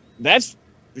 that's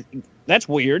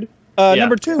weird.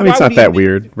 Number two, I mean, it's not that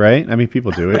weird, right? I mean,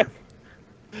 people do it.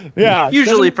 Yeah,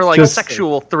 usually for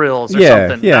sexual thrills or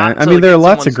something. Yeah, I mean, there are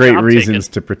lots of great reasons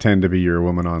to pretend to be your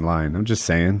woman online. I'm just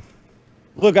saying.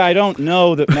 Look, I don't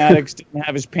know that Maddox didn't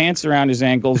have his pants around his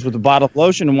ankles with a bottle of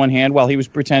lotion in one hand while he was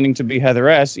pretending to be Heather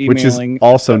S. emailing. Which is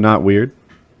also not weird.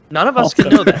 None of us can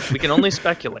know that. We can only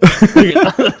speculate.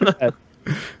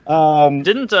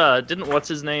 Didn't what's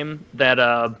his name? That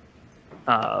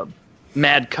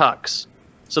Mad Cucks.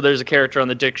 So there's a character on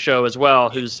the Dick Show as well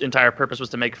whose entire purpose was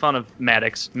to make fun of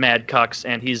Maddox, Mad Cucks,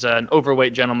 and he's an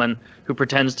overweight gentleman who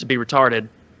pretends to be retarded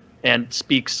and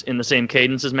speaks in the same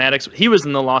cadence as Maddox. He was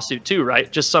in the lawsuit too, right?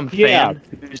 Just some fan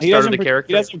who started the character.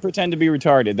 He doesn't pretend to be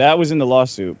retarded. That was in the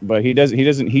lawsuit, but he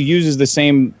doesn't. He uses the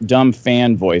same dumb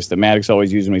fan voice that Maddox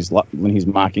always uses when he's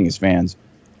mocking his fans.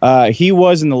 He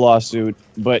was in the lawsuit,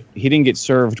 but he didn't get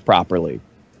served properly.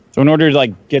 So in order to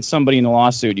get somebody in the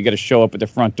lawsuit, you got to show up at the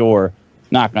front door,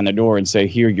 knock on the door, and say,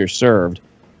 "Here, you're served."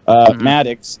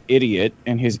 Maddox, idiot,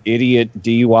 and his idiot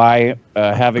DUI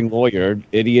having lawyer,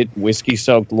 idiot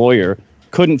whiskey-soaked lawyer,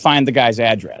 couldn't find the guy's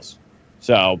address.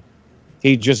 So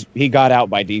he got out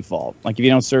by default. Like, if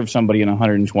you don't serve somebody in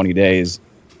 120 days,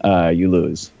 you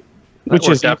lose. Which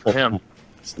worked out for him.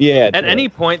 Yeah. At any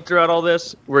point throughout all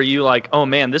this, were you like, oh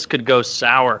man, this could go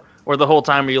sour? Or the whole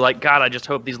time were you like, God, I just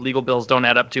hope these legal bills don't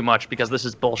add up too much because this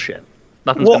is bullshit.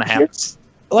 Nothing's going to happen.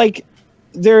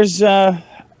 There's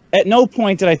at no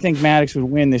point did I think Maddox would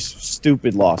win this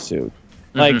stupid lawsuit.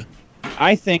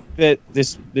 I think that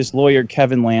this lawyer,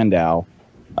 Kevin Landau,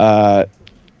 saw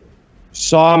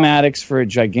Maddox for a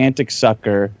gigantic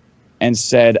sucker and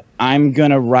said, I'm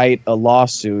going to write a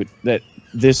lawsuit that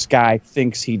this guy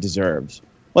thinks he deserves.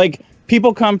 Like,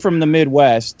 people come from the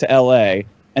Midwest to L.A.,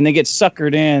 and they get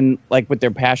suckered in, with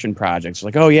their passion projects.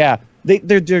 Like, oh, yeah,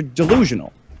 they're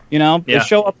delusional. Yeah. They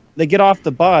show up, they get off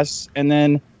the bus, and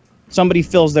then somebody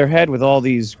fills their head with all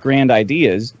these grand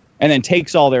ideas and then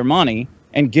takes all their money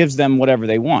and gives them whatever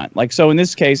they want. So in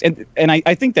this case, and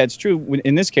I think that's true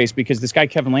in this case because this guy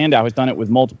Kevin Landau has done it with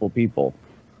multiple people.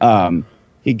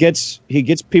 He gets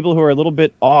people who are a little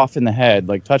bit off in the head,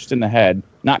 touched in the head,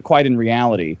 not quite in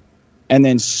reality, and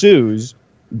then sues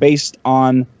based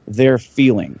on their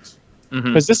feelings.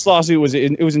 Because this lawsuit was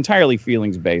entirely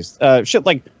feelings based. Shit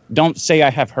like, don't say I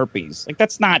have herpes.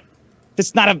 That's not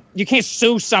you can't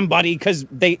sue somebody because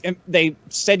they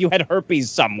said you had herpes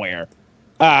somewhere.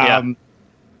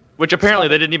 Which apparently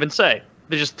they didn't even say.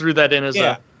 They just threw that in as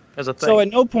a thing. So at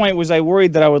no point was I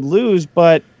worried that I would lose,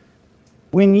 but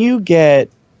when you get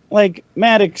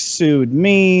Maddox sued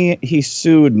me, he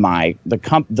sued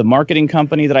the marketing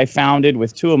company that I founded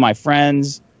with two of my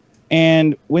friends,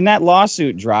 and when that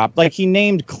lawsuit dropped, he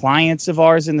named clients of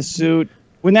ours in the suit.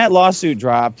 When that lawsuit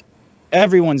dropped,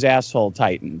 everyone's asshole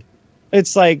tightened.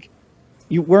 It's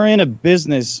we're in a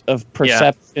business of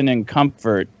perception and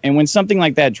comfort. And when something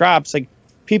like that drops,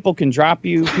 people can drop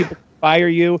you, people fire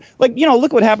you. Like, you know,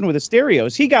 look what happened with the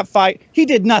stereos. He got fired. He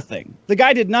did nothing. The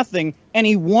guy did nothing, and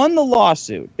he won the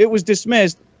lawsuit. It was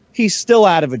dismissed. He's still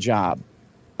out of a job.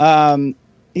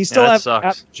 He's still out of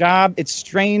a job. It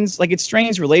strains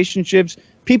relationships.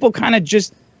 People kind of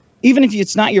just, even if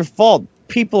it's not your fault,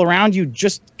 people around you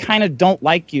just kind of don't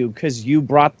like you because you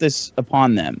brought this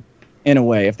upon them, in a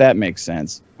way, if that makes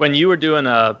sense. When you were doing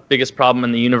Biggest Problem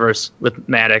in the Universe with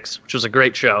Maddox, which was a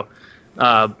great show,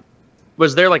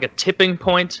 was there like a tipping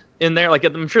point in there? Like,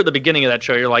 I'm sure at the beginning of that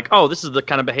show, you're like, oh, this is the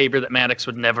kind of behavior that Maddox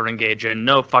would never engage in.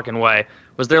 No fucking way.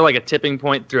 Was there like a tipping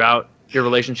point throughout your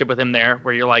relationship with him there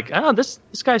where you're like, oh, this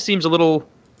guy seems a little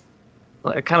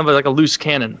kind of like a loose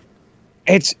cannon?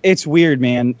 It's weird,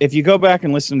 man. If you go back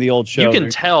and listen to the old show, you can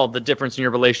tell the difference in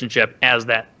your relationship as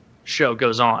that show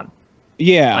goes on.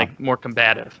 Yeah. Like more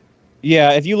combative.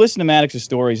 Yeah, if you listen to Maddox's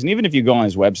stories, and even if you go on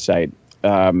his website,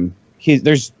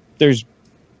 there's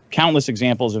countless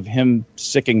examples of him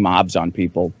sicking mobs on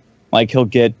people. Like he'll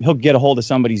get a hold of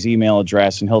somebody's email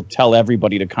address and he'll tell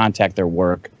everybody to contact their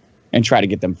work and try to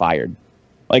get them fired.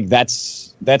 Like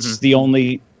that's the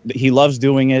only, he loves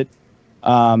doing it.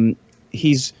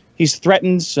 He's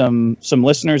threatened some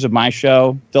listeners of my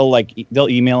show. They'll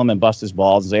email him and bust his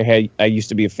balls and say, hey, I used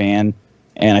to be a fan,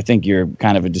 and I think you're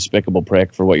kind of a despicable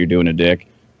prick for what you're doing to Dick.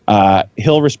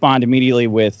 He'll respond immediately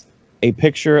with a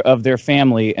picture of their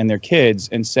family and their kids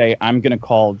and say, I'm going to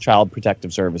call Child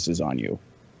Protective Services on you.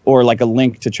 Or like a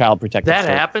link to Child Protective Services.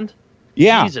 That happened?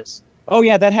 Yeah. Jesus. Oh,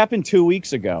 yeah, that happened 2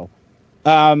 weeks ago.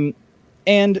 And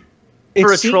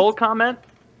for a troll comment?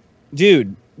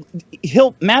 Dude,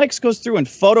 Maddox goes through and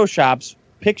photoshops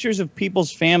pictures of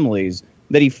people's families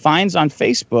that he finds on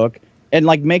Facebook and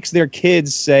like makes their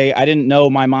kids say, I didn't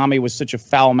know my mommy was such a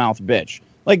foul-mouthed bitch.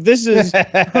 Like, this is...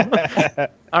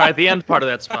 All right, the end part of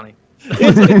that's funny.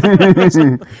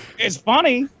 It's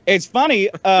funny. It's funny.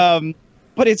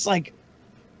 But it's like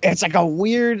a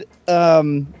weird...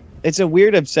 it's a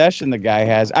weird obsession the guy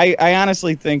has. I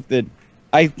honestly think that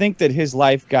his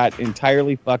life got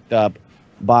entirely fucked up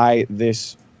by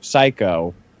this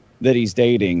psycho that he's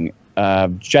dating,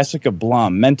 Jessica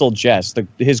Blum, Mental Jess,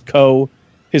 his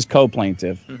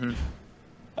co-plaintiff.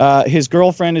 Mm-hmm. His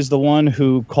girlfriend is the one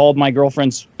who called my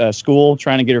girlfriend's school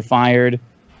trying to get her fired.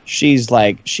 She's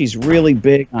really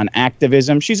big on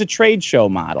activism. She's a trade show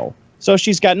model, so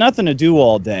she's got nothing to do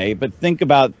all day but think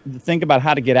about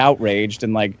how to get outraged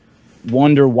and like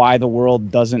wonder why the world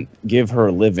doesn't give her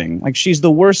a living. Like, she's the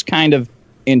worst kind of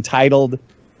entitled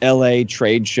LA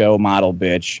trade show model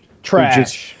bitch.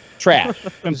 Trash.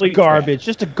 Complete garbage. Trash.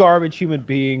 Just a garbage human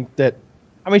being that,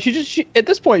 I mean, she at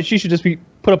this point, she should just be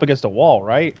put up against a wall,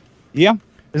 right? Yeah.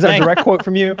 Is that a direct quote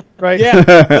from you? Right?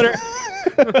 Yeah.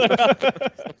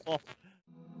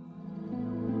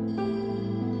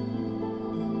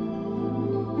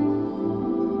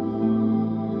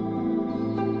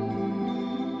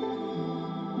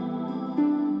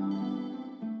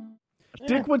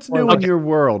 Dick, what's new in your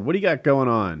world? What do you got going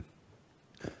on?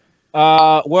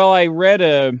 Well, I read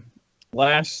I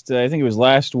think it was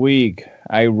last week,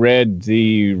 I read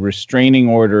the restraining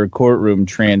order courtroom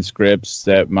transcripts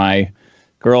that my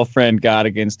girlfriend got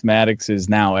against Maddox's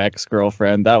now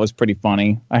ex-girlfriend. That was pretty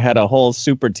funny. I had a whole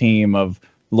super team of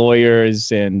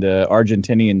lawyers and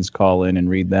Argentinians call in and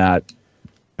read that.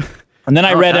 And then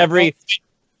I read every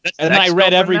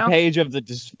page of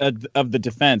the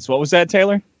defense. What was that,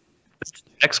 Taylor?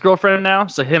 Ex-girlfriend now?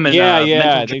 So him and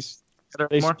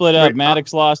they split up.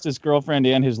 Maddox lost his girlfriend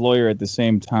and his lawyer at the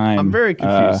same time. I'm very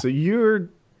confused. So your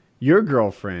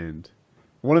girlfriend,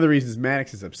 one of the reasons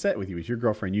Maddox is upset with you is your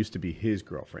girlfriend used to be his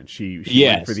girlfriend. She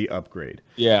went for the upgrade.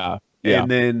 Yeah.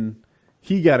 And then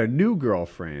he got a new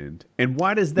girlfriend. And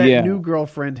why does that new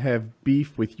girlfriend have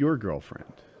beef with your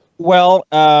girlfriend? Well,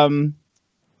 the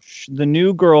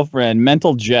new girlfriend,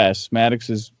 Mental Jess,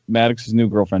 Maddox's new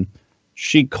girlfriend,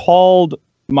 she called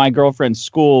my girlfriend's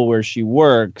school where she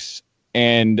works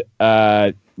and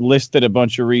listed a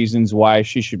bunch of reasons why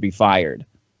she should be fired.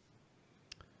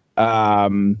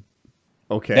 Okay.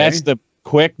 That's the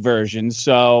quick version.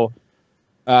 So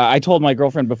I told my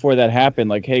girlfriend before that happened,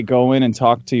 like, hey, go in and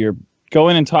talk to your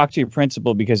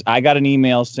principal, because I got an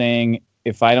email saying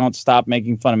if I don't stop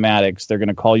making fun of Maddox, they're going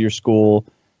to call your school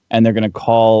and they're going to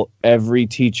call every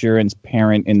teacher and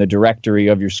parent in the directory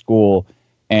of your school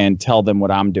and tell them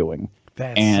what I'm doing.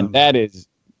 That is,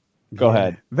 go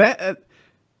ahead.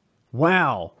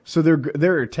 Wow. So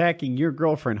they're attacking your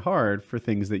girlfriend hard for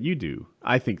things that you do.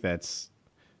 I think that's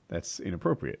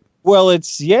inappropriate. Well,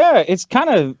 it's kind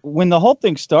of, when the whole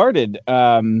thing started,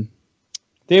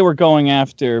 they were going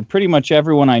after pretty much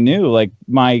everyone I knew. Like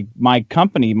my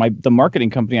company, the marketing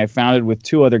company I founded with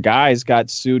 2 other guys got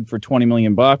sued for $20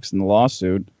 million in the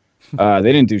lawsuit. They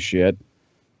didn't do shit.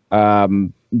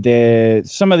 Some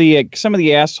of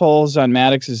the assholes on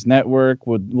Maddox's network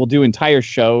will do entire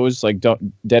shows like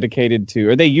dedicated to,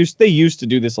 or they used to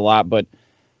do this a lot, but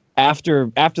after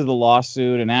the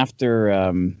lawsuit and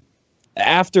after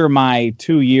my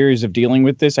 2 years of dealing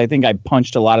with this, I think I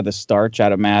punched a lot of the starch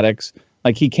out of Maddox.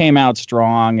 Like he came out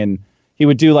strong, and he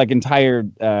would do like entire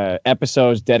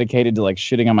episodes dedicated to like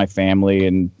shitting on my family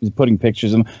and putting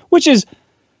pictures of them, which is,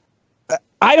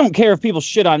 I don't care if people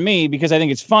shit on me because I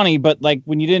think it's funny, but like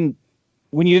when you didn't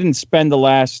spend the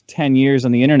last 10 years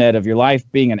on the internet of your life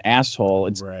being an asshole,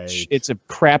 it's a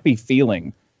crappy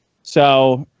feeling.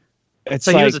 So it's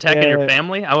so he was attacking your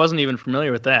family? I wasn't even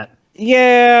familiar with that.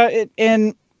 Yeah,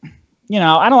 and you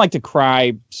know, I don't like to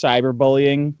cry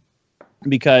cyberbullying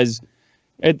because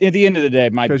at the end of the day,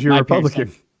 because you're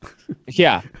Republican.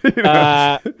 Yeah,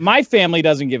 my family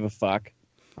doesn't give a fuck.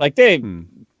 Like they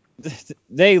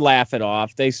laugh it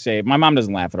off. They say my mom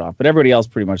doesn't laugh it off, but everybody else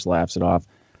pretty much laughs it off.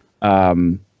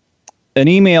 An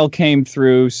email came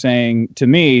through saying,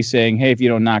 hey, if you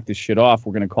don't knock this shit off,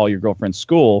 we're going to call your girlfriend's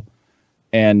school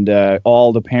and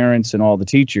all the parents and all the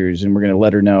teachers, and we're going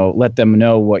to let them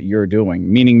know what you're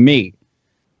doing, meaning me.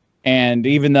 And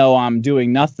even though I'm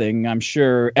doing nothing, I'm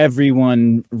sure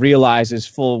everyone realizes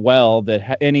full well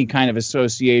that any kind of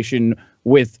association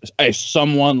with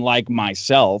someone like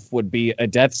myself would be a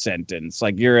death sentence.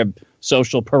 Like, you're a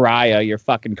social pariah. Your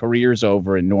fucking career's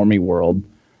over in normie world.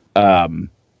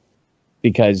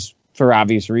 Because for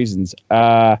obvious reasons.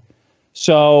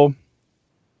 So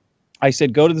I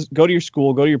said, go to your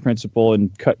school, go to your principal,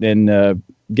 and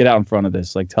get out in front of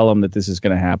this. Like, tell them that this is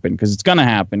going to happen, because it's going to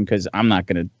happen, because I'm not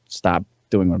going to stop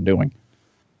doing what I'm doing,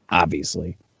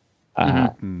 obviously.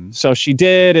 So she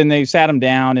did, and they sat him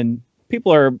down, and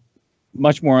people are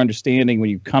much more understanding when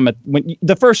you come at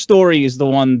the first story is the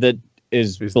one that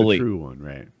is believed. The true one,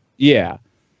 right? Yeah.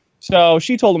 So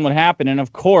she told them what happened, and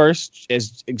of course,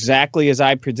 exactly as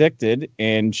I predicted,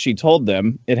 and she told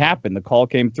them it happened. The call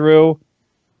came through.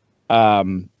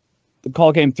 The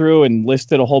call came through and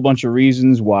listed a whole bunch of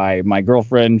reasons why my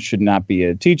girlfriend should not be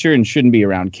a teacher and shouldn't be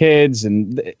around kids,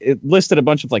 and it listed a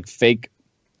bunch of like fake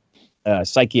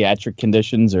psychiatric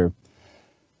conditions or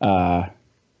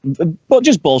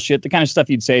just bullshit, the kind of stuff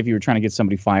you'd say if you were trying to get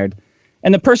somebody fired.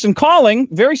 And the person calling,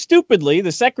 very stupidly,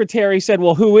 the secretary said,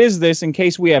 well, who is this, in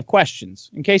case we have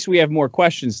questions? In case we have more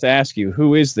questions to ask you,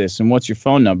 who is this and what's your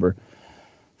phone number?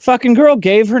 Fucking girl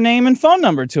gave her name and phone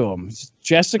number to him. It's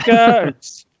Jessica.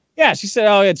 Yeah, she said,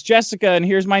 oh, it's Jessica, and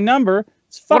here's my number.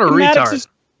 It's fucking what a retard.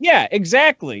 Yeah,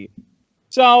 exactly.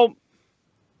 So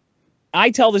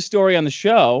I tell this story on the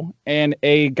show, and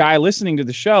a guy listening to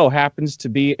the show happens to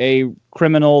be a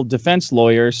criminal defense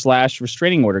lawyer /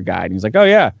 restraining order guy. And he's like, oh,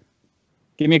 yeah.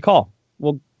 Give me a call.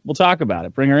 We'll talk about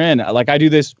it. Bring her in. Like, I do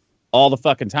this all the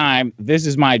fucking time. This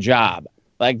is my job.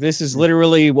 Like, this is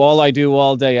literally all I do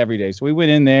all day, every day. So we went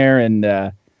in there, and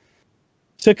it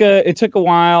took a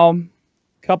while,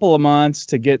 couple of months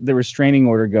to get the restraining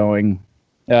order going.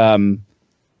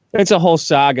 It's a whole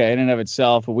saga in and of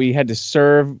itself. I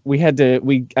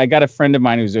got a friend of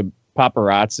mine who's a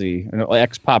paparazzi, an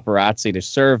ex-paparazzi, to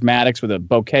serve Maddox with a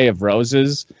bouquet of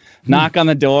roses, knock on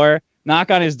his door,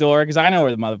 because I know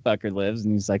where the motherfucker lives.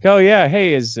 And he's like, oh, yeah,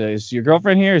 hey, is your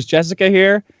girlfriend here? Is Jessica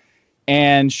here?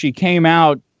 And she came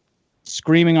out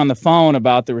screaming on the phone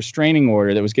about the restraining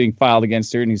order that was getting filed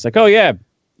against her. And he's like, oh, yeah.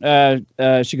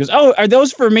 She goes, oh, are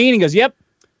those for me? And he goes, yep,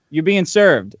 you're being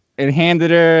served. And handed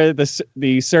her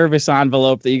the service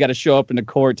envelope that you got to show up into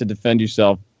court to defend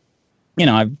yourself. You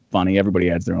know, funny. Everybody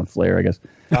adds their own flair, I guess.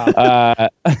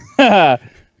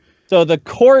 So the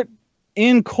court...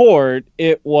 In court,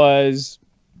 it was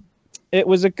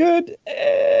a good,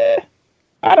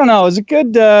 I don't know, it was a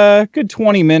good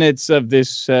 20 minutes of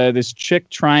this chick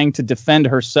trying to defend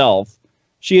herself.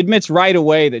 She admits right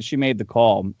away that she made the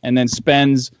call, and then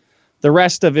spends the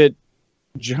rest of it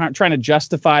trying to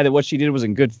justify that what she did was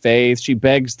in good faith. She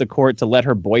begs the court to let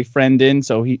her boyfriend in,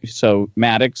 so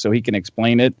Maddox, so he can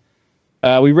explain it.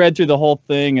 We read through the whole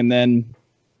thing, and then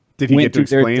did he get to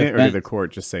explain it, or did the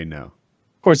court just say no?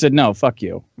 Court said, no, fuck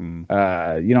you. We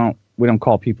don't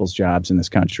call people's jobs in this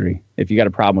country. If you got a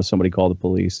problem with somebody, call the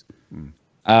police.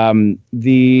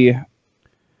 The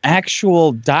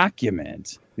actual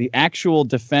document, the actual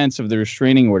defense of the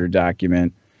restraining order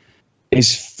document,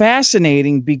 is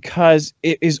fascinating because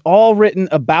it is all written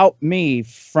about me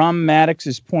from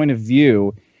Maddox's point of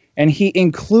view. And he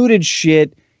included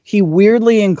shit. He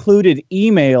weirdly included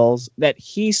emails that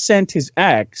he sent his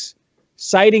ex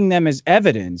citing them as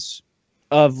evidence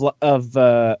of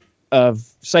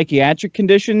psychiatric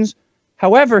conditions.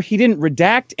 However, he didn't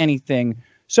redact anything.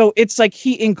 So it's like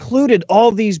he included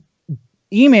all these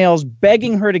emails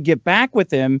begging her to get back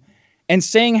with him and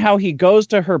saying how he goes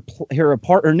to her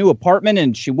new apartment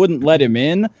and she wouldn't let him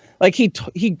in. Like he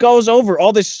goes over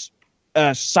all this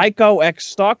psycho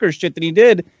ex-stalker shit that he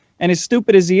did, and as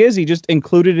stupid as he is, he just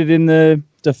included it in the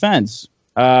defense.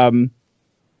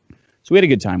 So we had a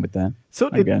good time with that. So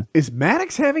is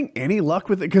Maddox having any luck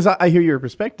with it? Because I hear your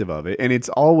perspective of it, and it's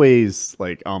always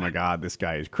like, oh my God, this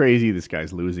guy is crazy. This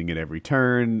guy's losing at every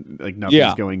turn. Like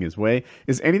nothing's going his way.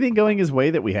 Is anything going his way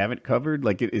that we haven't covered?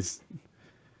 Like it is.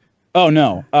 Oh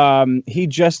no. He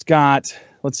just got.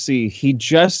 Let's see. It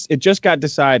just got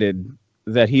decided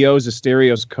that he owes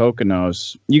Asterios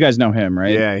Kokkinos. You guys know him,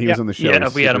 right? Yeah, he was on the show. Yeah,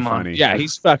 we had him on. Yeah,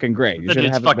 he's fucking great. The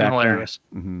dude's fucking hilarious.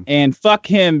 Mm-hmm. And fuck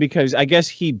him, because I guess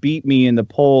he beat me in the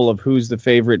poll of who's the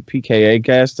favorite PKA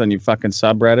guest on your fucking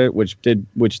subreddit, which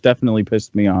definitely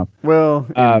pissed me off. Well,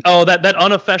 that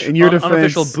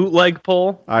unofficial bootleg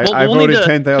poll. I voted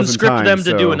 10,000 times. Conscript them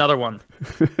to do another one.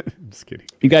 Just kidding.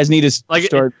 You guys need to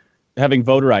start having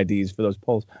voter IDs for those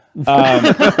polls.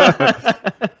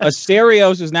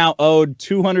 Asterios is now owed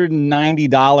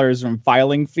 $290 from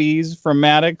filing fees from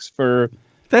Maddox for.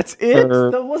 That's it.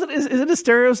 Is it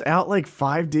Asterios out like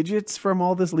 5 digits from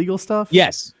all this legal stuff?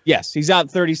 Yes, he's out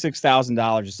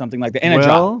 $36,000 or something like that, and a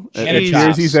job.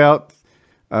 He's out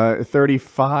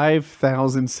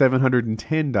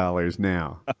 $35,710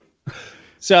 now.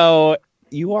 So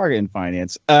you are in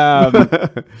finance.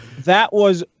 That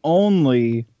was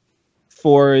only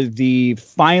for the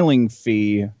filing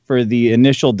fee for the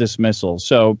initial dismissal.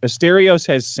 So Asterios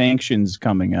has sanctions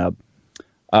coming up,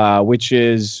 which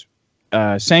is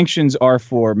sanctions are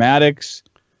for Maddox,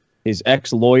 his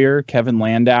ex-lawyer, Kevin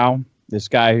Landau, this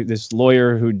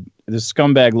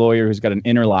scumbag lawyer who's got an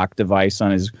interlock device on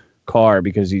his car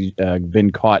because he's been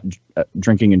caught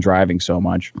drinking and driving so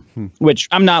much, which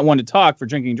I'm not one to talk for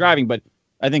drinking and driving, but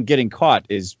I think getting caught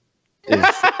is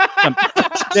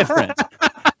different.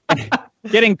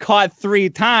 Getting caught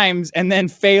 3 times and then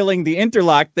failing the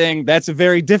interlock thing, that's a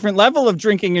very different level of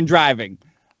drinking and driving.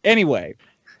 Anyway,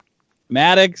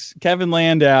 Maddox, Kevin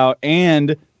Landau,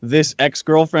 and this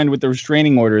ex-girlfriend with the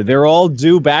restraining order, they're all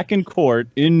due back in court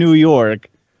in New York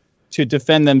to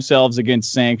defend themselves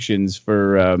against sanctions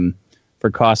for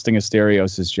costing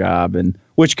Asterios' job, and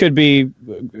which could be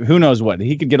who knows what.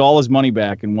 He could get all his money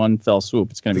back in one fell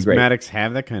swoop. It's going to be great. Does Maddox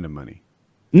have that kind of money?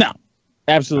 No,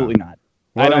 absolutely not.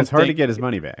 Well, it's hard to get his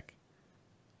money back.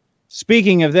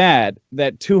 Speaking of that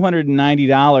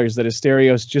 $290 that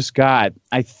Asterios just got,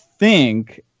 I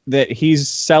think that he's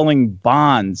selling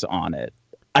bonds on it.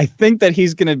 I think that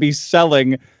he's going to be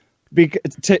selling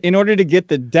in order to get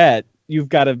the debt. You've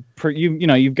got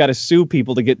to sue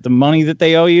people to get the money that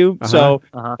they owe you. So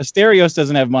Asterios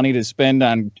doesn't have money to spend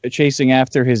on chasing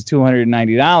after his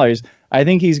 $290. I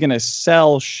think he's going to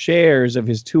sell shares of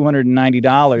his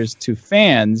 $290 to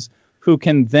fans who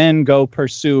can then go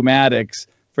pursue Maddox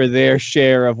for their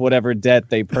share of whatever debt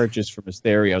they purchased from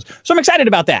Asterios. So I'm excited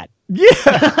about that. Yeah,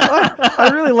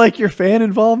 I really like your fan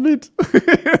involvement.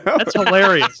 That's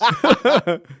hilarious.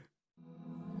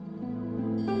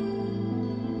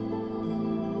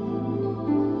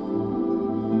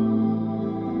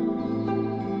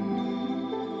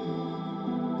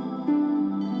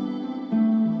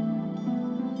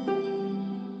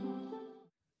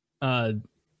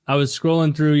 I was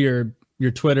scrolling through your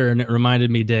Twitter and it reminded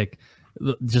me, Dick,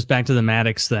 just back to the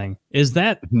Maddox thing. Is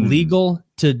that legal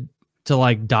to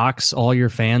like dox all your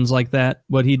fans like that,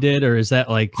 what he did? Or is that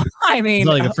like, I mean,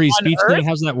 like a free speech thing?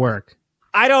 How's that work?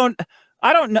 I don't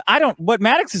know. What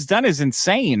Maddox has done is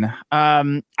insane.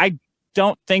 I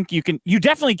don't think you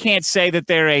definitely can't say that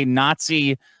they're a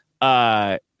Nazi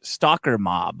stalker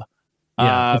mob.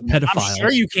 Yeah, pedophiles. I'm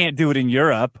sure you can't do it in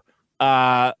Europe.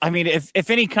 I mean, if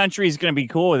any country is going to be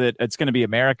cool with it, it's going to be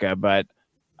America. But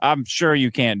I'm sure you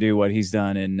can't do what he's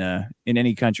done in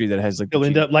any country that has like. He'll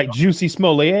end up like Juicy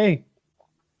Smollett.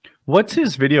 What's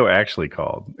his video actually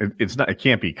called? It's not. It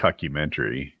can't be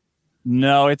Cuckumentary.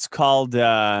 No, it's called.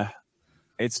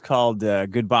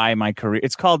 Goodbye My Career.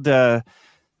 It's called When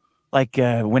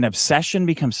Obsession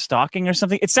Becomes Stalking or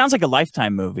something. It sounds like a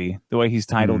Lifetime movie the way he's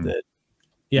titled it.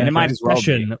 Yeah, and it might as well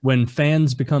be. When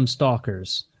fans become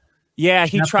stalkers. Yeah,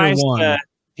 he tries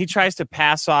to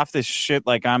pass off this shit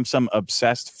like I'm some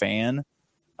obsessed fan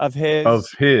of his. Of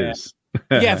his.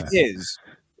 Yeah, of his.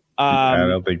 I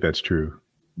don't think that's true.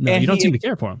 No, you don't seem to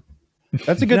care for him.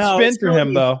 That's a good spin for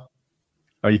him, though.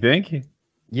 Oh, you think?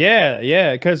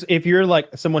 Yeah, because if you're like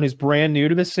someone who's brand new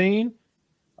to the scene,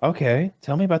 Okay,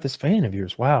 tell me about this fan of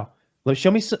yours. Wow. Look,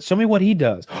 show me what he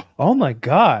does. Oh my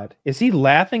God. Is he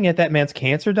laughing at that man's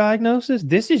cancer diagnosis?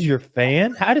 This is your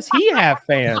fan? How does he have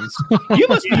fans? You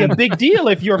must be a big deal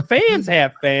if your fans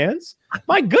have fans.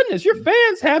 My goodness, your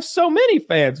fans have so many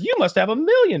fans. You must have 1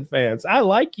 million fans. I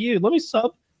like you. Let me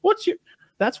sub.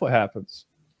 That's what happens.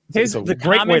 It's a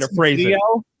great way to phrase it.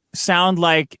 Sound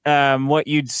like what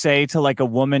you'd say to like a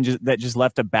woman that just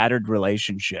left a battered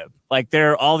relationship. Like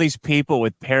there are all these people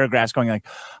with paragraphs going like,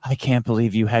 I can't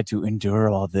believe you had to endure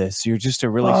all this. You're just a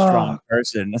really strong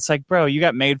person. It's like, bro, you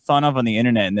got made fun of on the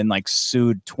internet and then like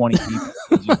sued 20 people.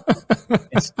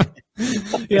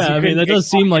 Yeah, I mean, that does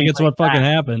seem like it's what fucking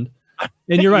happened.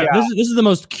 And you're right. Yeah. This is the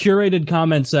most curated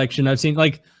comment section I've seen.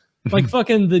 Like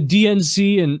fucking the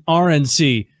DNC and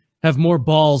RNC have more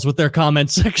balls with their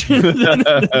comment section than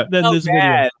this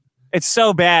video. It's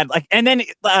so bad. Like, and then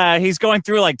he's going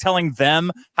through like telling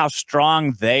them how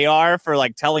strong they are for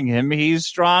like telling him he's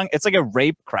strong. It's like a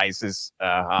rape crisis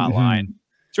hotline.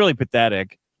 It's really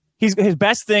pathetic. His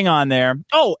best thing on there.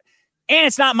 Oh, and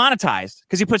it's not monetized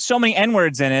because he put so many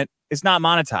N-words in it. It's not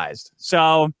monetized.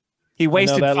 So he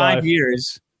wasted 5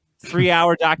 years,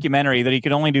 3-hour documentary that he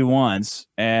could only do once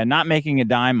and not making a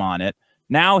dime on it.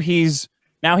 Now he's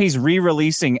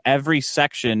re-releasing every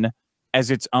section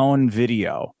as its own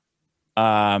video,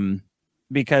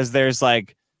 because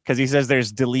he says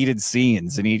there's deleted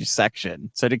scenes in each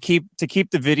section. So to keep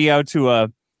the video to a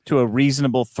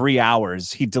reasonable 3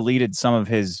 hours, he deleted some of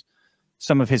his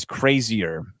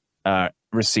crazier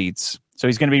receipts. So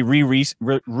he's going to be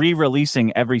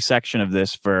re-releasing every section of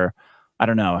this for, I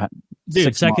don't know,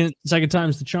 dude. Second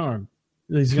time's the charm.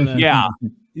 He's gonna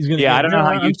He's gonna. Yeah, I don't know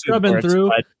how I'm scrubbing through.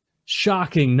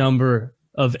 Shocking number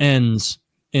of ends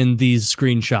in these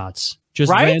screenshots.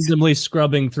 Just randomly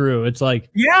scrubbing through. It's like,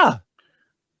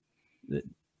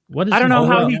 what is? I don't know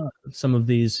how some of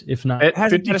these, if not at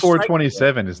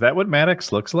 5427. Is that what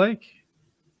Maddox looks like?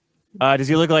 Does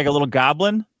he look like a little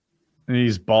goblin? And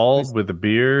he's bald with a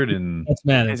beard and that's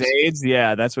Maddox. His AIDS.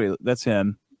 Yeah, that's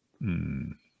him.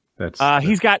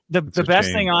 He's got the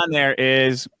best thing on there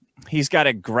is he's got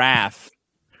a graph.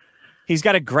 He's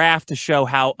got a graph to show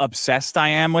how obsessed I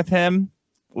am with him.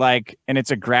 Like, and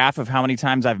it's a graph of how many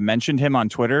times I've mentioned him on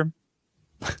Twitter.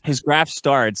 His graph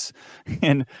starts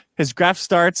in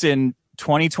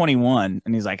 2021,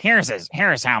 and he's like, here's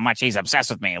how much he's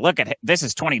obsessed with me. Look at it. This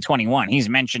is 2021. He's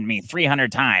mentioned me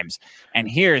 300 times, and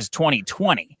here's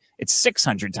 2020. It's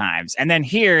 600 times, and then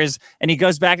and he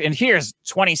goes back, and here's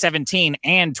 2017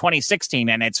 and 2016,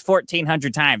 and it's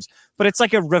 1,400 times. But it's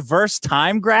like a reverse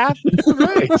time graph.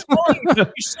 Right.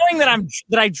 You're showing that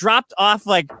I dropped off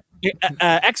like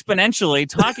exponentially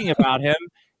talking about him.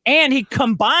 And he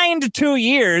combined 2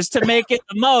 years to make it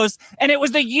the most. And it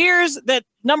was the years that,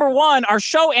 number one, our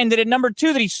show ended, and number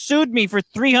two, that he sued me for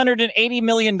 $380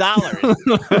 million. Like,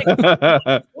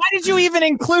 why did you even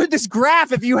include this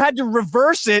graph if you had to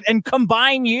reverse it and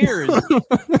combine years?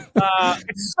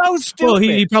 It's so stupid. Well,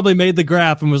 he probably made the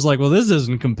graph and was like, well, this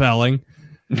isn't compelling.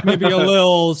 Maybe a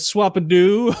little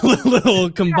swap-a-doo, a little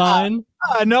combine.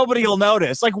 Nobody will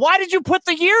notice. Like, why did you put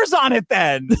the years on it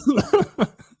then?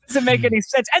 Doesn't make any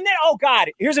sense. And then, oh God,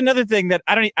 here's another thing that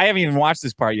I haven't even watched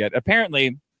this part yet.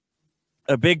 Apparently,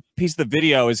 a big piece of the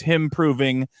video is him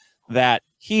proving that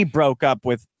he broke up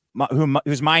with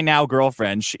who's my now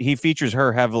girlfriend. He features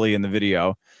her heavily in the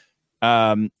video.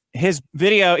 His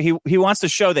video, he wants to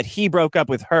show that he broke up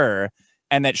with her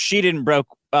and that she didn't break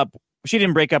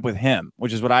up with him,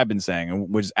 which is what I've been saying, and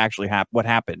which is actually what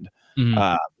happened.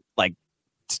 Like,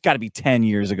 it's got to be 10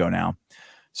 years ago now.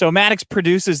 So Maddox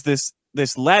produces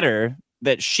this letter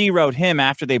that she wrote him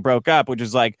after they broke up, which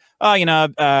is like, oh,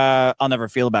 I'll never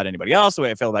feel about anybody else the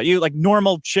way I feel about you. Like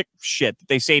normal chick shit that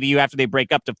they say to you after they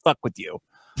break up to fuck with you.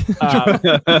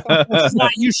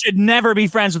 You should never be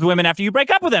friends with women after you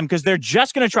break up with them because they're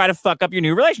just going to try to fuck up your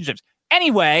new relationships.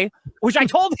 Anyway, which I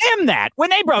told him that when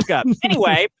they broke up.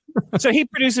 Anyway, so he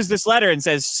produces this letter and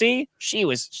says, see, she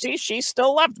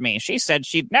still loved me. She said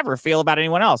she'd never feel about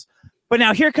anyone else. But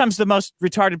now here comes the most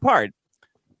retarded part.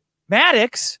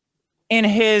 Maddox, in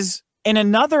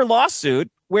another lawsuit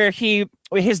where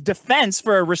his defense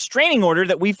for a restraining order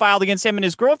that we filed against him and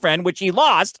his girlfriend, which he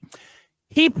lost,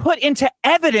 he put into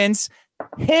evidence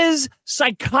his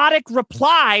psychotic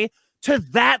reply to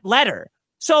that letter.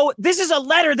 So this is a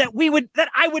letter that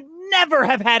I would never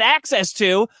have had access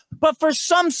to, but for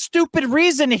some stupid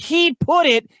reason, he put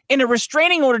it in a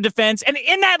restraining order defense. And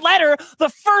in that letter, the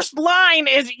first line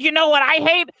is, you know what I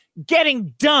hate?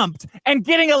 Getting dumped and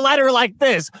getting a letter like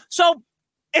this. So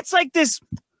it's like this.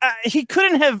 He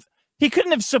couldn't have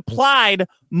supplied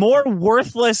more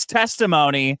worthless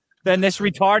testimony than this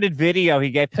retarded video he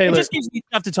gave. Taylor, it just gives me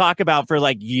stuff to talk about for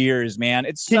like years, man.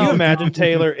 It's Can you imagine,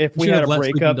 Taylor, if we had a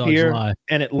breakup here lie.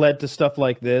 and it led to stuff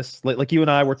like this? Like you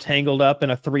and I were tangled up in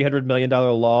a $300 million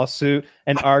lawsuit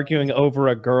and arguing over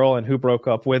a girl and who broke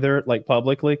up with her, like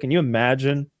publicly. Can you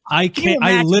imagine? I can't.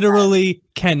 I literally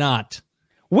cannot.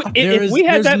 If we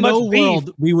had that much beef,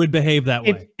 we would behave that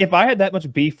way. If I had that much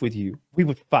beef with you, we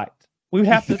would fight. We would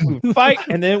have to fight,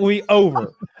 and then we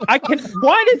over. How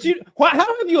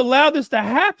have you allowed this to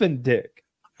happen, Dick?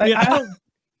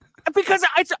 Because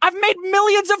I've made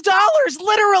millions of dollars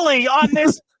literally on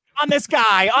this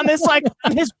guy, on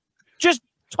his just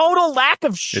total lack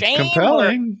of shame. It's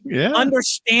compelling. Yeah.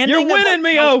 Understanding. You're winning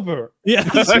me over. Yeah.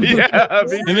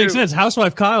 It makes sense.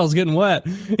 Housewife Kyle's getting wet.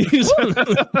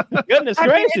 Goodness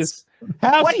gracious.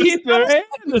 Housekeeper and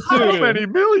the so many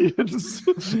millions.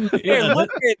 Here,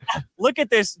 look at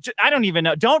this. I don't even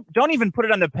know. Don't even put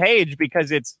it on the page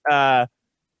because it's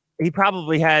he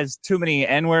probably has too many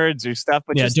N-words or stuff.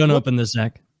 But yeah, just don't open this,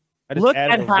 Zach. I just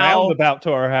added a roundabout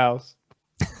to our house.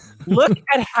 Look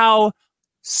at how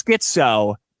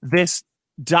schizo this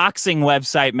doxing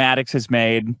website Maddox has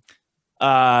made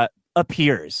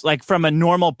appears. Like from a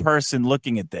normal person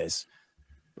looking at this.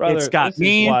 Brother, it's got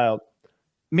me,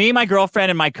 my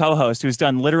girlfriend, and my co-host who's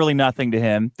done literally nothing to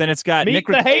him. Then it's got Nick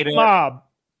the hate mob.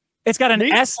 It's got an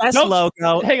SS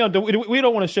logo. Hang on, we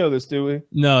don't want to show this, do we?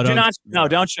 No,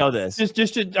 don't show this.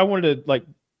 Just I wanted to like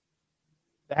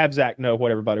have Zach know what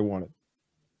everybody wanted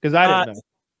because I didn't know.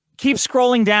 Keep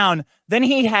scrolling down. Then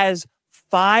he has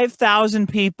 5,000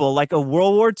 people, like a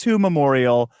World War II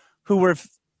memorial, who were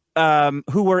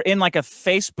in like a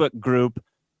Facebook group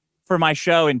for my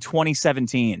show in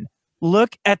 2017.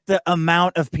 Look at the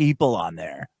amount of people on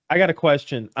there. I got a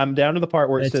question. I'm down to the part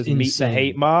where it says insane. Meet the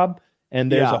hate mob,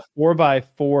 and there's a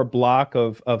 4x4 block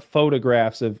of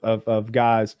photographs of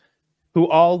guys who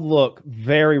all look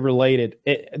very related.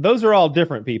 Those are all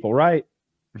different people, right?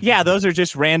 Yeah, those are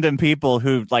just random people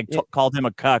who like called him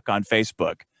a cuck on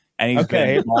Facebook. And he's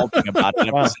been molting about it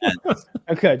ever since.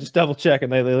 Okay, just double checking.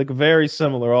 They look very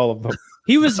similar, all of them.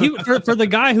 He for the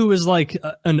guy who was like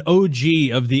an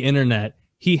OG of the internet.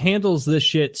 He handles this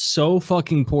shit so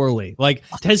fucking poorly. Like,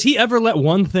 has he ever let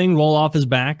one thing roll off his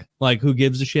back? Like, who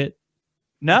gives a shit?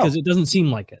 No, because it doesn't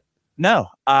seem like it. No,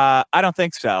 I don't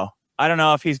think so. I don't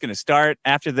know if he's going to start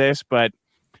after this, but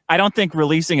I don't think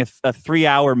releasing a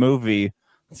 3-hour movie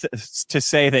to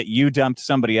say that you dumped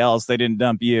somebody else, they didn't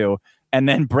dump you, and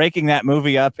then breaking that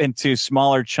movie up into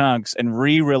smaller chunks and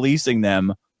re-releasing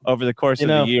them over the course of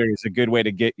the year is a good way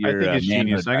to get your. I think it's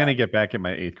genius. I'm going to get back at my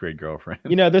 8th grade girlfriend.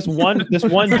 You know, this one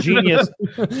genius,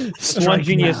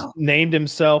 named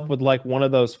himself with like one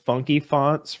of those funky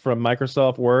fonts from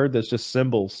Microsoft Word that's just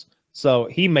symbols. So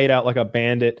he made out like a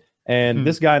bandit. And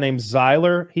this guy named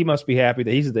Zyler, he must be happy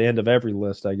that he's at the end of every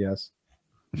list, I guess.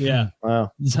 Yeah.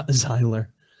 Wow. Zyler.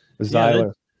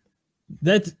 Zyler.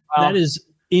 Yeah, that is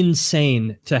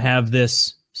insane to have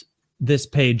this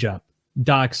page up.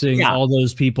 Doxing all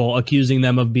those people, accusing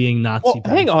them of being Nazi.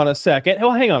 Hang on a second.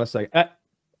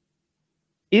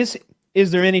 Is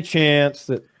there any chance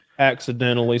that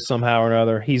accidentally, somehow or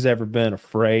another, he's ever been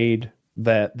afraid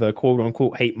that the quote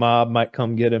unquote hate mob might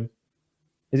come get him?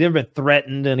 Has he ever been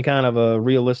threatened in a kind of a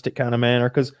realistic kind of manner?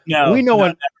 Because we know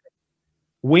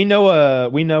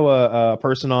a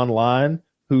person online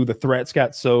who the threats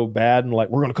got so bad and like,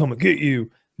 we're gonna come and get you,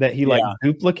 that he like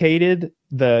duplicated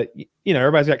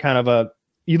everybody's got kind of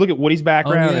you look at Woody's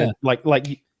background and like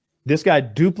this guy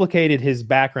duplicated his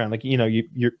background. Like,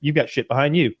 you've got shit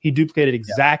behind you. He duplicated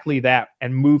exactly that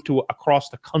and moved across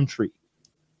the country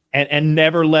and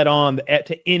never let on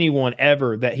to anyone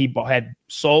ever that he had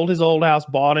sold his old house,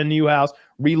 bought a new house,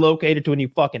 relocated to a new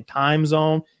fucking time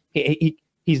zone.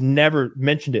 He's never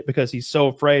mentioned it because he's so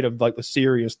afraid of like the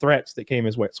serious threats that came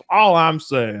his way. So all I'm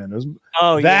saying is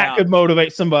that could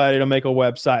motivate somebody to make a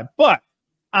website, but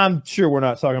I'm sure we're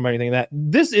not talking about anything of that.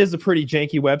 This is a pretty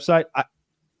janky website.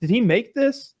 Did he make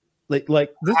this? Like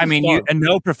this? I mean,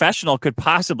 no professional could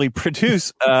possibly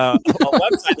produce a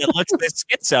website that looks this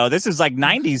schizo. This is like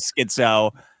 90s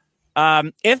schizo.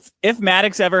 If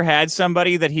Maddox ever had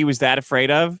somebody that he was that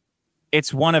afraid of,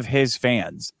 it's one of his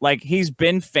fans. Like, he's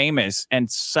been famous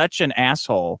and such an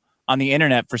asshole on the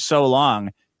internet for so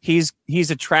long. He's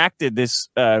attracted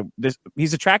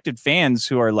he's attracted fans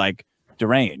who are like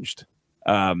deranged,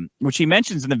 which he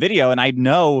mentions in the video, and I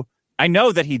know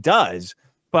that he does.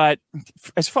 But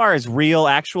as far as real,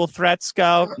 actual threats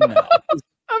go, no.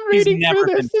 I'm reading through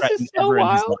this. This is so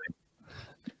wild,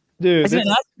 dude.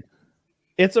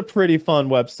 It's a pretty fun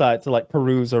website to like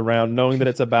peruse around, knowing that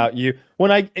it's about you.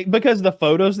 Because the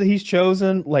photos that he's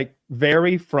chosen like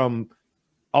vary from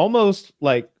almost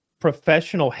like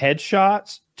professional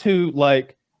headshots to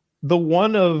like the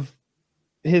one of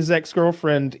his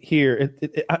ex-girlfriend here.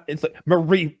 It's like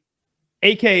Marie,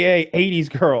 aka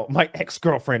 80s girl, my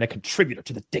ex-girlfriend, a contributor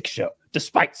to the Dick Show.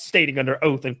 Despite stating under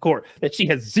oath in court that she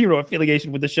has zero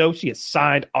affiliation with the show, she has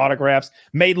signed autographs,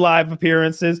 made live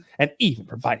appearances, and even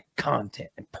provided content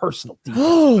and personal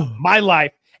details of my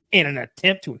life in an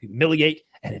attempt to humiliate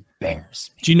and embarrass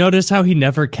me. Do you notice how he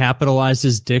never capitalized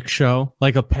his Dick Show?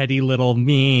 Like a petty little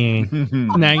me.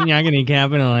 Now you're not going to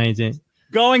capitalize it.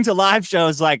 Going to live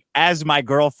shows like as my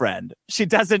girlfriend. She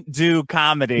doesn't do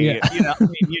comedy,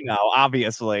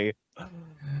 obviously.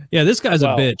 Yeah, this guy's a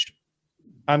bitch.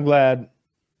 I'm glad.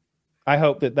 I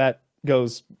hope that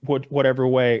goes whatever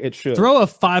way it should. Throw a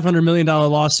 $500 million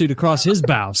lawsuit across his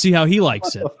bow. See how he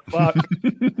likes it. Fuck.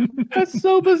 That's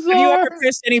so bizarre. Have you ever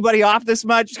pissed anybody off this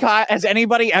much? Has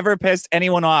anybody ever pissed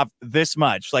anyone off this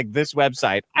much? Like this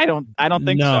website? I don't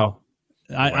think so.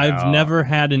 I've never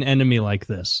had an enemy like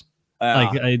this.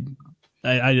 Like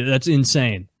that's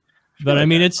insane. But I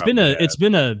mean, it's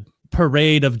been a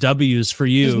parade of W's for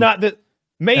you. It's not that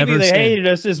maybe they hated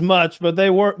us as much, but they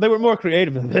were more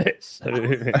creative than this.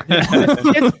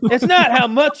 it's not how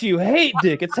much you hate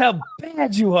Dick; it's how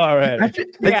bad you are at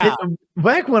it.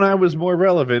 Back when I was more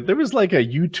relevant, there was like a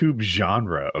YouTube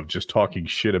genre of just talking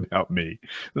shit about me.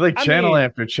 Like channel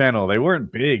after channel. They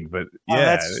weren't big, but yeah,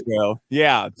 that's true.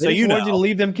 Yeah, so you wanted you to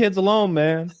leave them kids alone,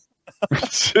 man.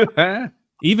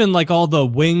 Even like all the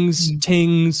Wings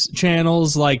Tings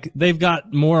channels, like they've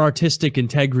got more artistic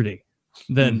integrity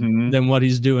than what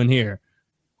he's doing here.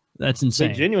 That's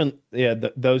insane.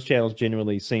 Those channels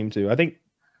genuinely seem to. I think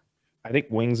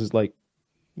Wings is like,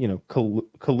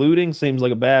 colluding seems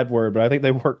like a bad word, but I think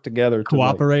they work together.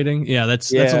 Cooperating,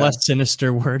 that's a less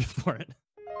sinister word for it.